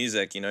strict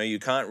music. You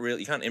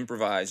can't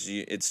improvise.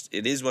 It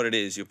is what it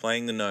is. You're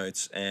playing the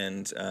notes,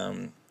 and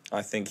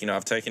I think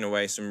I've taken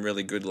away some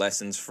really good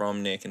lessons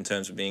from Nick in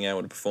terms of being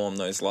able to perform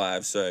those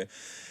live. So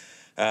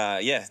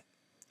it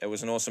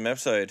was an awesome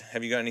episode.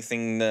 Have you got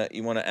anything that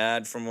you want to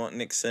add from what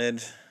Nick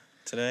said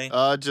today?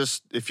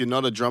 Just if you're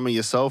not a drummer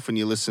yourself and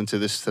you listen to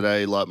this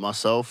today, like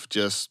myself,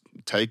 just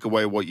take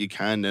away what you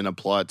can and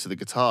apply it to the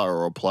guitar,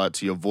 or apply it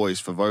to your voice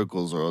for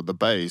vocals, or the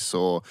bass,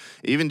 or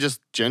even just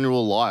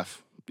general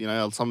life.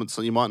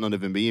 So you might not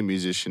even be a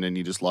musician and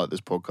you just like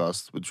this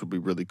podcast, which would be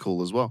really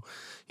cool as well.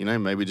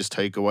 Maybe just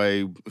take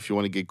away, if you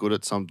want to get good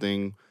at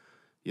something,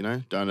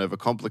 don't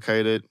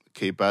overcomplicate it,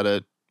 keep at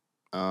it,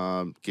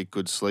 get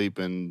good sleep,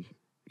 and,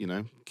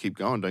 keep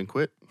going, don't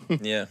quit.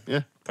 Yeah.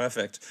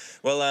 Perfect.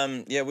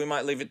 Well, we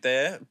might leave it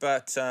there,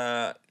 but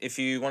if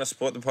you want to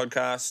support the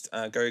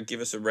podcast, go give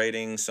us a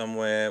rating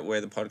somewhere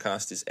where the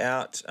podcast is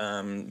out.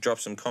 Drop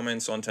some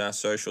comments onto our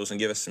socials and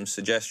give us some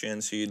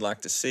suggestions who you'd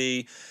like to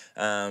see,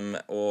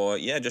 or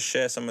just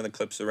share some of the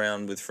clips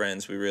around with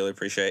friends. We really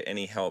appreciate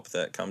any help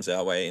that comes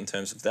our way in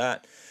terms of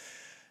that.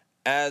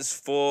 As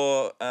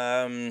for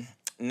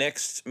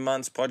next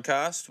month's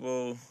podcast,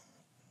 we'll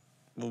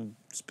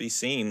be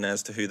seen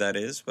as to who that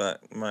is,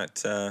 but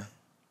might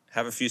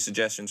have a few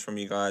suggestions from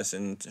you guys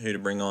and who to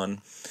bring on.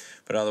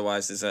 But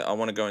otherwise, I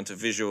want to go into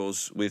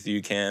visuals with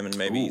you, Cam, and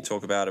maybe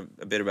talk about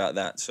a bit about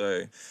that.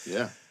 So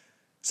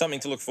something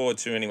to look forward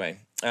to anyway.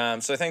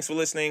 So thanks for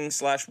listening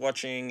 /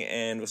 watching,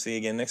 and we'll see you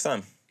again next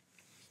time.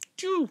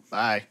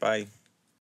 Bye. Bye.